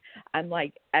back, I'm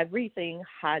like, everything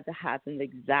had to happen the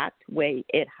exact way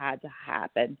it had to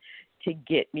happen to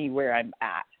get me where I'm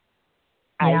at.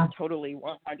 Yeah. I totally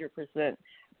 100%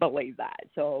 believe that.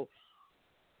 So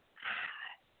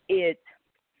it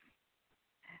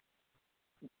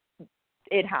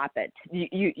happened.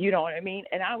 You know what I mean?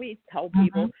 And I always tell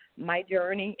people my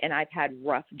journey, and I've had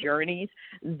rough journeys,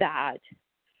 that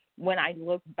when I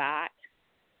look back,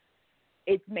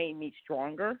 it's made me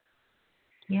stronger.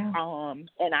 Yeah.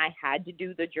 And I had to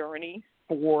do the journey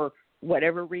for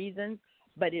whatever reason,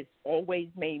 but it's always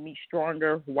made me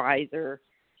stronger, wiser,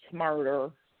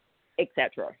 smarter,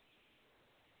 etc.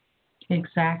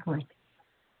 Exactly.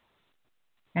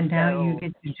 And now you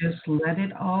get to just let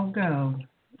it all go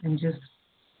and just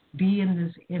be in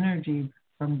this energy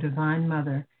from Divine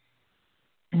Mother,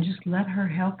 and just let her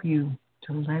help you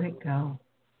to let it go.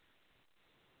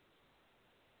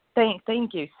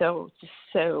 Thank you so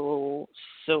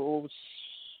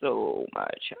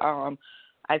much.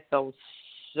 I felt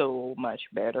so much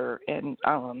better, and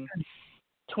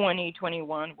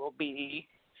 2021 will be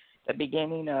the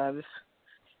beginning of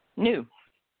new.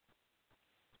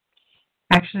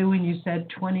 Actually, when you said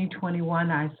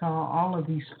 2021, I saw all of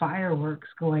these fireworks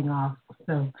going off.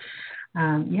 So,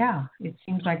 yeah, it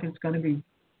seems like it's going to be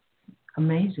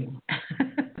amazing.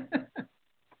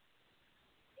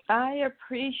 I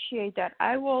appreciate that.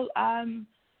 I will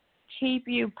keep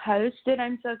you posted.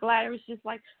 I'm so glad. I was just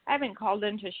like, I haven't called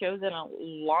into shows in a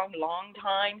long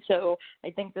time, so I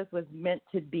think this was meant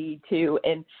to be too.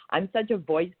 And I'm such a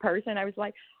voice person. I was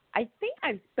like, I think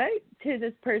I've spoke to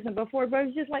this person before, but I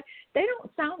was just like, they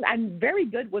don't sound. I'm very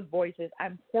good with voices.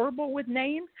 I'm horrible with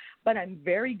names, but I'm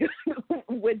very good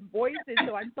with voices.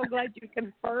 So I'm so glad you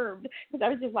confirmed, because I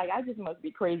was just like, I just must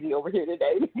be crazy over here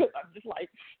today, because I'm just like,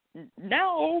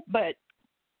 no, but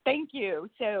thank you.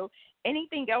 So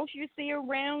anything else you see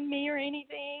around me or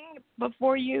anything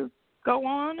before you go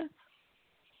on?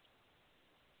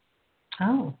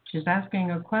 Oh, she's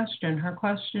asking a question. Her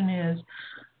question is,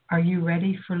 are you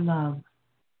ready for love?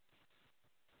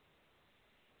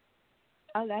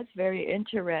 Oh, that's very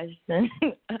interesting.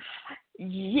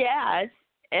 Yes,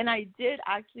 and I did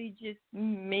actually just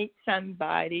meet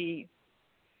somebody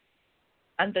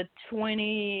on the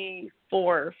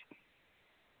 24th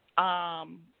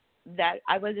that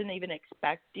I wasn't even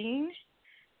expecting,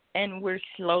 and we're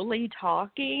slowly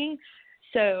talking.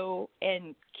 So,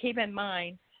 and keep in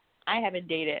mind, I haven't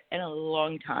dated in a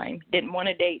long time. Didn't want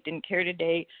to date, didn't care to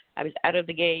date. I was out of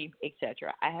the game,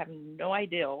 etc. I have no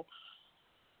idea.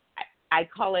 I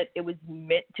call it was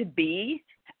meant to be.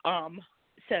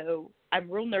 So I'm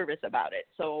real nervous about it.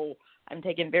 So I'm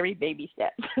taking very baby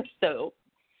steps. So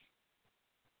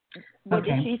what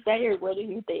did she say, or what do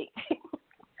you think?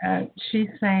 She's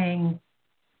saying,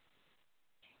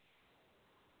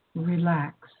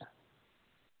 relax.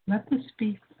 Let this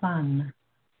be fun.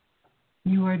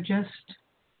 You are just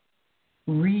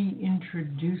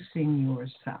reintroducing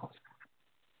yourself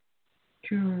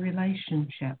to a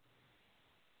relationship.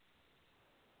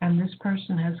 And this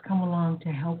person has come along to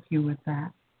help you with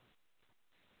that.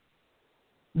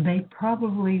 They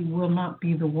probably will not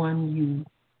be the one you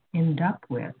end up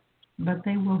with, but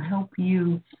they will help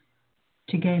you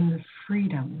to gain the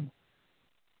freedom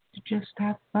to just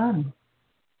have fun.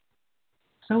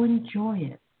 So enjoy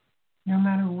it. No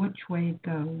matter which way it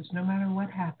goes, no matter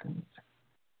what happens,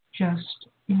 just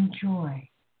enjoy.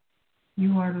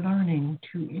 You are learning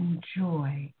to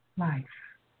enjoy life,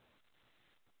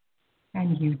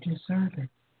 and you deserve it.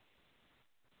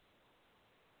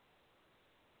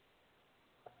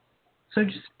 So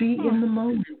just be in the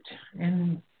moment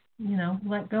and,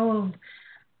 let go of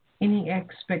any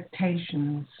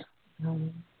expectations.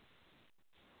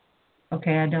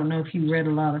 Okay, I don't know if you read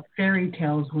a lot of fairy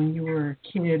tales when you were a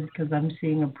kid, because I'm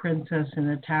seeing a princess in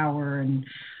a tower and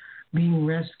being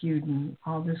rescued and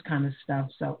all this kind of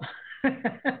stuff. So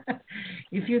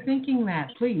if you're thinking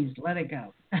that, please let it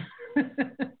go.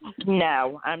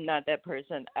 No, I'm not that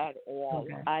person at all.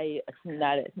 Okay.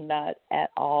 Not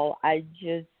at all. I'm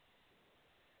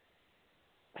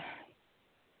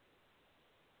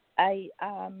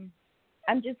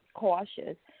just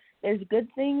cautious. There's good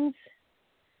things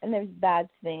and there's bad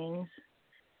things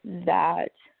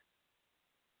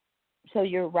so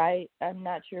you're right. I'm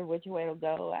not sure which way it'll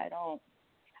go.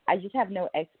 I just have no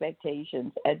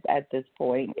expectations at this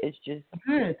point. It's just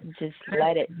good. Just That's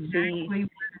let it exactly be. Where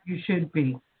you should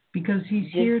be, because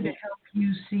he's here to help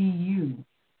you see you.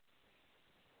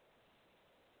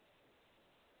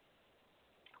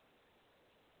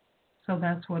 So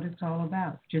that's what it's all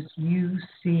about. Just you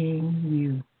seeing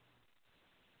you.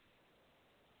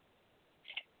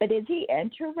 But is he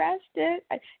interested?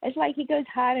 It's like he goes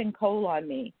hot and cold on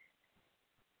me.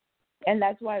 And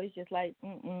that's why I was just like,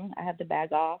 I have to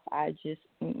back off. I just,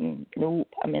 nope,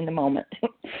 I'm in the moment.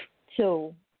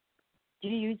 So do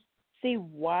you see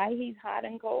why he's hot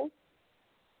and cold?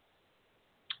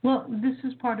 Well, this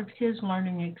is part of his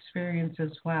learning experience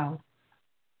as well.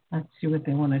 Let's see what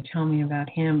they want to tell me about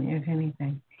him, if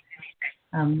anything.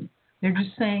 They're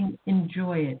just saying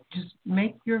enjoy it. Just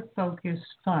make your focus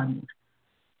fun.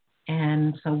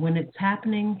 And so when it's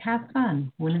happening, have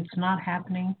fun. When it's not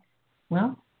happening,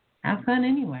 well, have fun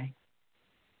anyway.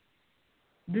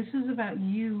 This is about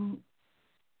you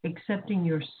accepting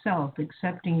yourself,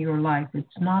 accepting your life.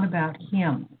 It's not about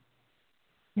him.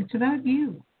 It's about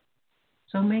you.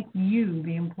 So make you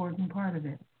the important part of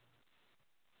it.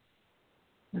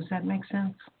 Does that make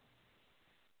sense?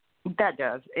 That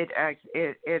does. It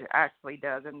actually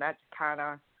does, and that's kind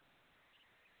of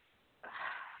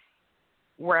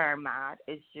where I'm at.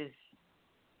 It's just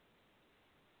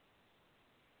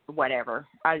whatever.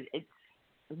 It's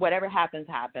whatever happens.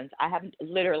 I haven't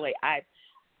literally. I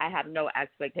have no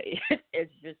expectations.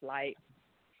 It's just like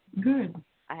Good.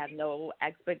 I have no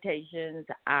expectations.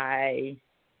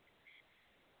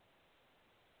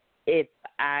 If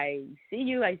I see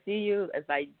you, I see you. If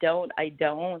I don't, I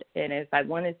don't. And if I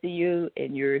want to see you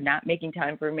and you're not making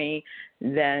time for me,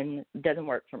 then it doesn't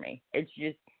work for me. It's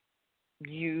just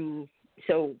you.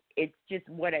 So it's just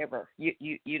whatever. You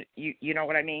know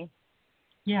what I mean?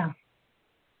 Yeah.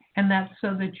 And that's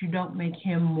so that you don't make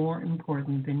him more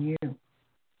important than you.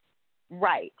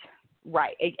 Right.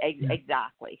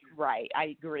 Exactly. Right.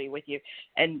 I agree with you.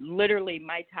 And literally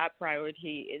my top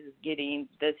priority is getting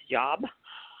this job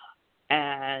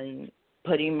and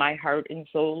putting my heart and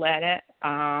soul at it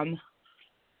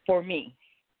for me.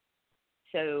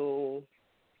 So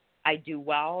I do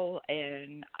well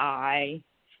and I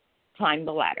climb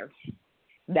the ladder.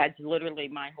 That's literally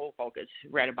my whole focus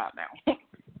right about now.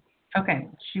 Okay.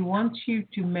 She wants you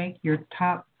to make your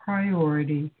top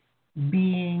priority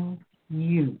being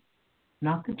you.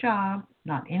 Not the job,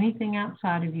 not anything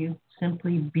outside of you,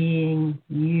 simply being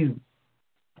you.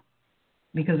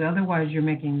 Because otherwise you're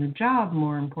making the job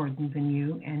more important than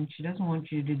you, and she doesn't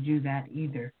want you to do that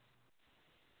either.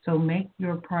 So make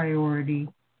your priority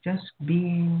just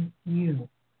being you.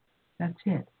 That's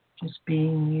it, just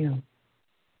being you.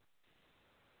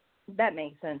 That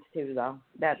makes sense too, though.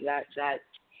 That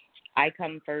I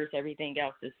come first, everything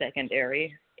else is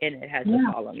secondary, and it has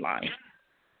to fall in line.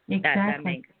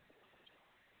 Exactly.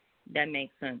 That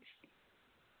makes sense.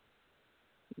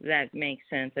 That makes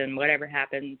sense. And whatever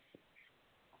happens,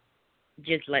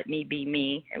 just let me be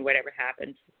me, and whatever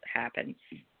happens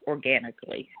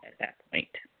organically at that point.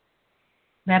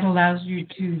 That allows you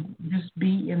to just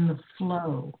be in the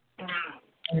flow.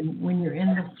 And when you're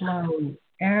in the flow,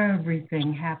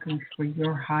 everything happens for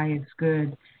your highest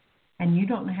good. And you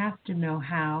don't have to know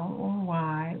how or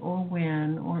why or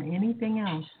when or anything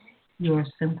else. You're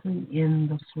simply in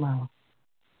the flow.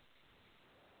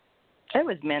 It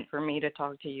was meant for me to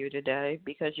talk to you today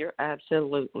because you're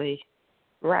absolutely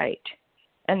right.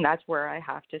 And that's where I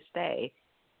have to stay.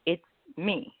 It's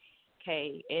me,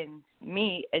 okay? And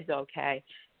me is okay.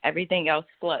 Everything else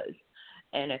flows.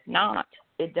 And if not,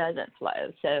 it doesn't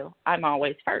flow. So I'm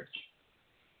always first.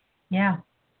 Yeah.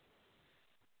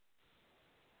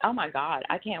 Oh, my God.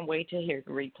 I can't wait to hear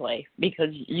the replay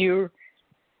because you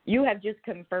have just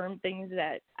confirmed things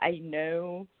that I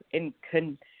know and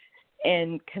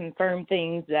confirm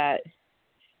things that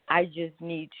I just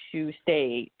need to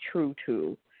stay true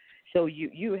to. So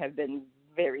you have been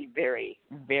very, very,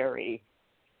 very,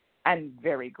 I'm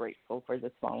very grateful for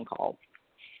this phone call.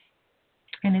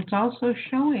 And it's also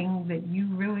showing that you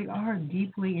really are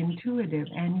deeply intuitive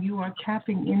and you are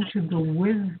tapping into the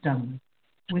wisdom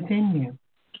within you.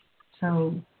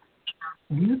 So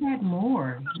do that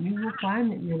more. You will find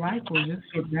that your life will just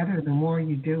get better the more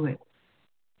you do it.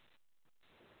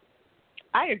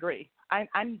 I agree.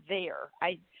 I'm there.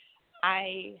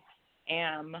 I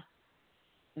am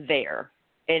there.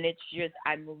 And it's just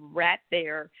I'm right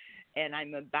there and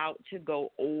I'm about to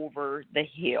go over the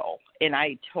hill. And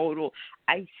I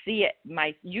see it.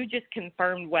 You just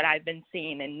confirmed what I've been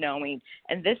seeing and knowing.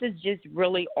 And this is just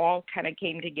really all kind of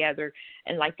came together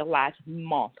in like the last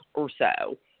month or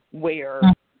so where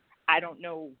I don't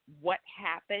know what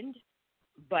happened,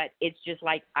 but it's just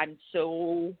like I'm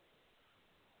so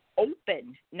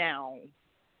open now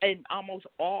in almost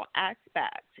all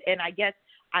aspects. And I guess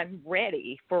I'm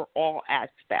ready for all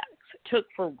aspects. Took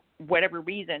for whatever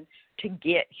reason to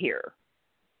get here.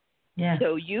 Yeah.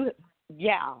 So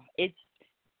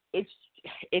it's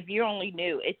if you only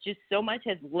knew, it's just so much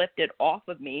has lifted off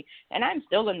of me, and I'm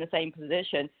still in the same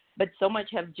position, but so much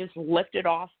have just lifted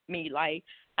off me. Like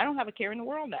I don't have a care in the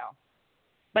world now,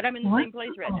 but I'm in the same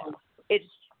place right now. It's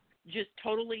just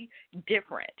totally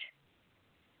different.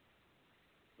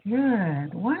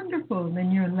 Good. Wonderful.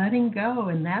 Then you're letting go,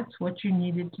 and that's what you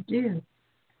needed to do.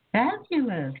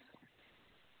 Fabulous.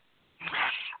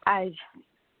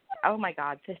 Oh my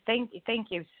God! So thank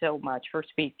you so much for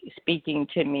speaking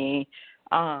to me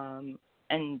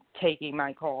and taking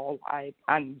my call.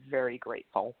 I'm very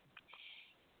grateful.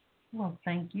 Well,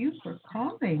 thank you for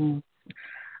calling.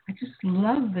 I just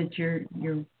love that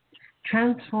you're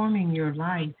transforming your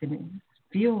life, and it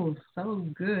feels so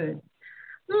good.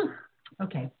 Whew.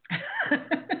 Okay.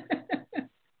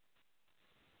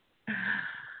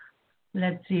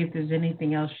 Let's see if there's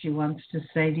anything else she wants to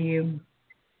say to you.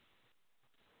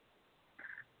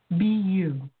 Be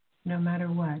you, no matter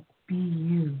what. Be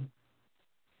you.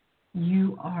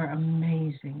 You are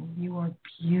amazing. You are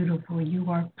beautiful. You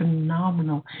are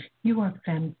phenomenal. You are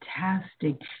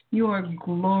fantastic. You are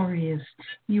glorious.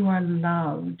 You are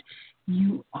loved.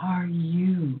 You are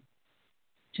you.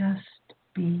 Just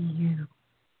be you.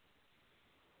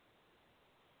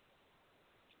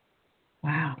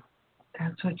 Wow.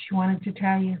 That's what she wanted to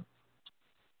tell you.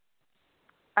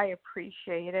 I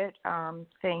appreciate it.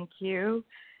 Thank you.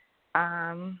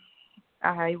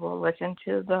 I will listen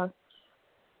to the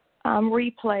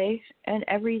replay and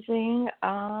everything,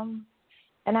 and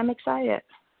I'm excited.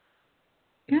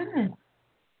 Good.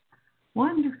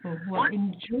 Wonderful. Well,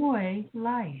 enjoy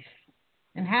life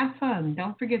and have fun.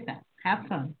 Don't forget that. Have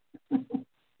fun.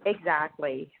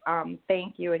 Exactly.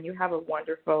 Thank you, and you have a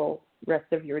wonderful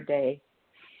rest of your day.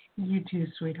 You too,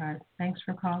 sweetheart. Thanks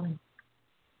for calling.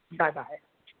 Bye-bye.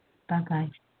 Bye-bye.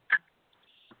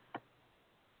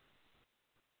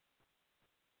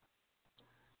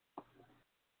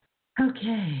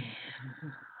 Okay.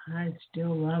 I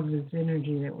still love this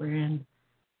energy that we're in.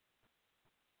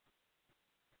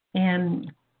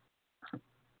 And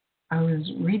I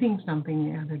was reading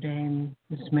something the other day, and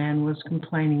this man was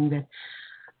complaining that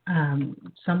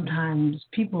sometimes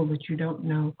people that you don't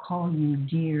know call you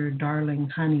dear, darling,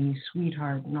 honey,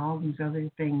 sweetheart, and all these other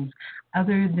things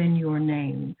other than your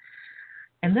name.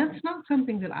 And that's not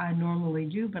something that I normally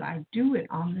do, but I do it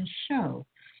on this show.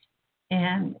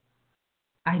 And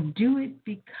I do it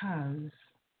because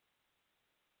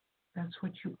that's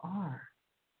what you are.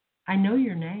 I know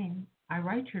your name. I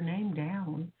write your name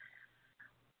down.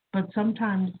 But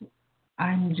sometimes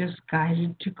I'm just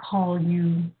guided to call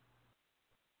you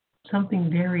something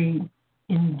very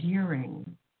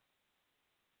endearing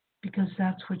because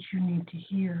that's what you need to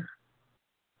hear.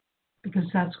 Because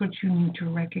that's what you need to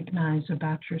recognize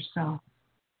about yourself.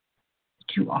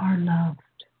 That you are loved.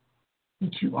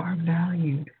 That you are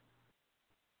valued.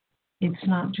 It's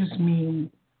not just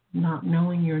me not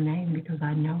knowing your name because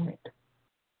I know it.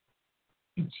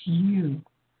 It's you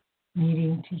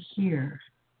needing to hear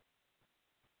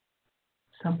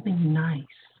something nice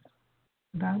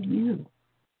about you.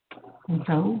 And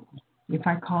so if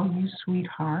I call you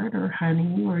sweetheart or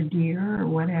honey or dear or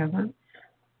whatever,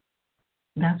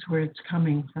 that's where it's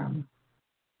coming from.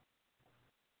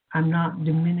 I'm not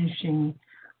diminishing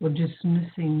or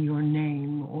dismissing your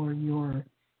name or your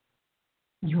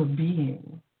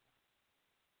being.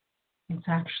 It's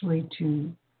actually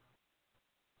to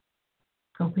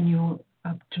open you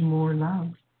up to more love.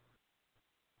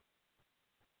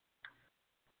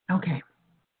 Okay.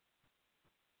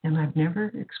 And I've never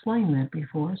explained that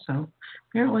before, so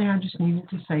apparently I just needed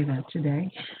to say that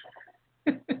today.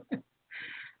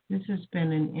 This has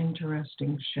been an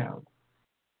interesting show.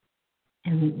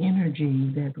 And the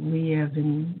energy that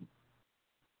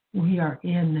we are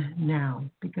in now,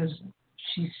 because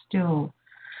she's still,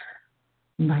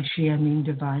 by she I mean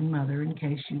Divine Mother, in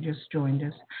case you just joined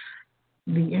us,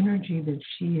 the energy that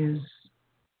she is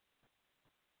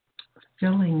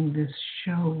filling this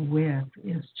show with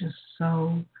is just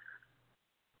so,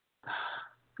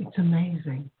 it's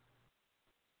amazing.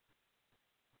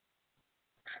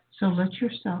 So let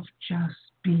yourself just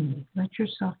be. Let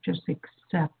yourself just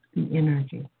accept the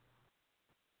energy.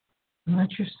 And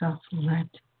let yourself let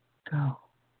go.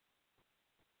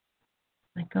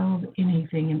 Let go of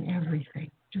anything and everything.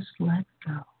 Just let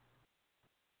go.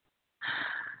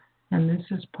 And this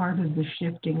is part of the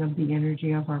shifting of the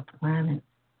energy of our planet.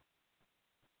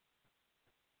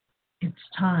 It's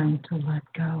time to let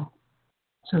go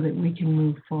so that we can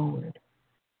move forward.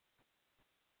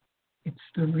 It's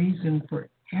the reason for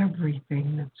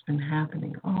everything that's been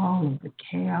happening, all of the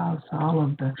chaos, all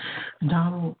of the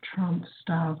Donald Trump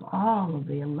stuff, all of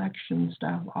the election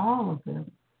stuff, all of the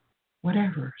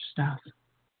whatever stuff.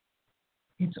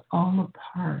 It's all a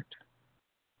part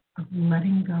of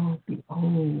letting go of the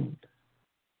old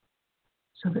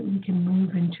so that we can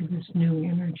move into this new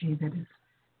energy that is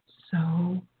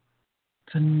so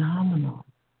phenomenal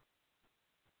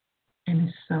and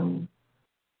is so,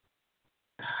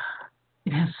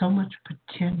 it has so much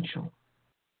potential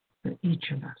for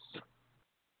each of us.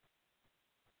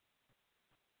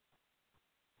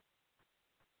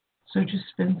 So just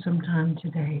spend some time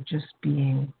today just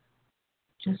being,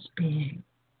 just being,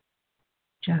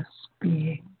 just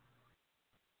being.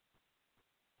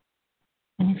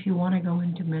 And if you want to go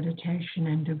into meditation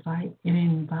and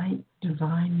invite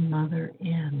Divine Mother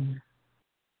in,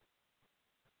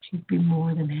 she'd be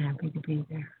more than happy to be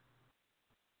there.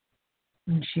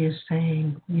 And she is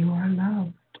saying, you are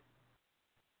loved.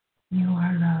 You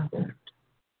are loved.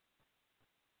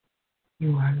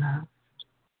 You are loved.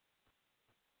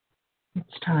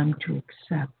 It's time to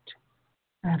accept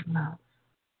that love.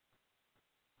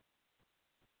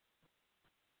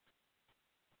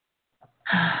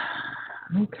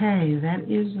 Okay, that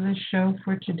is the show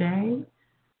for today.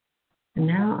 And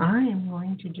now I am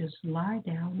going to just lie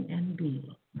down and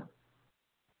be.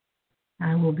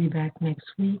 I will be back next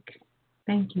week.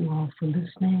 Thank you all for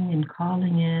listening and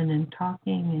calling in and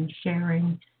talking and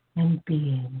sharing and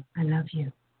being. I love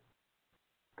you.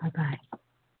 Bye-bye.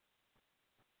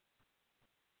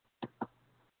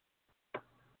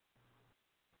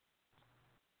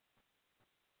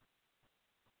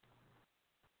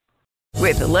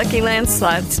 With the Lucky Land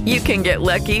Slots, you can get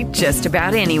lucky just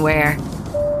about anywhere.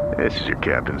 This is your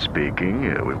captain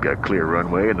speaking. We've got clear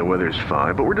runway and the weather's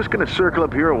fine, but we're just going to circle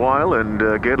up here a while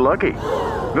and get lucky.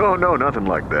 No, nothing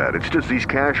like that. It's just these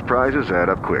cash prizes add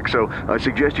up quick. So I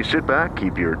suggest you sit back,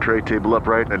 keep your tray table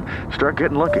upright, and start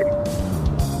getting lucky.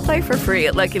 Play for free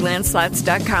at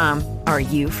LuckyLandSlots.com. Are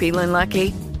you feeling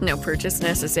lucky? No purchase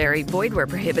necessary. Void where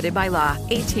prohibited by law.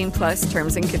 18+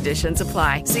 terms and conditions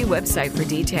apply. See website for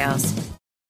details.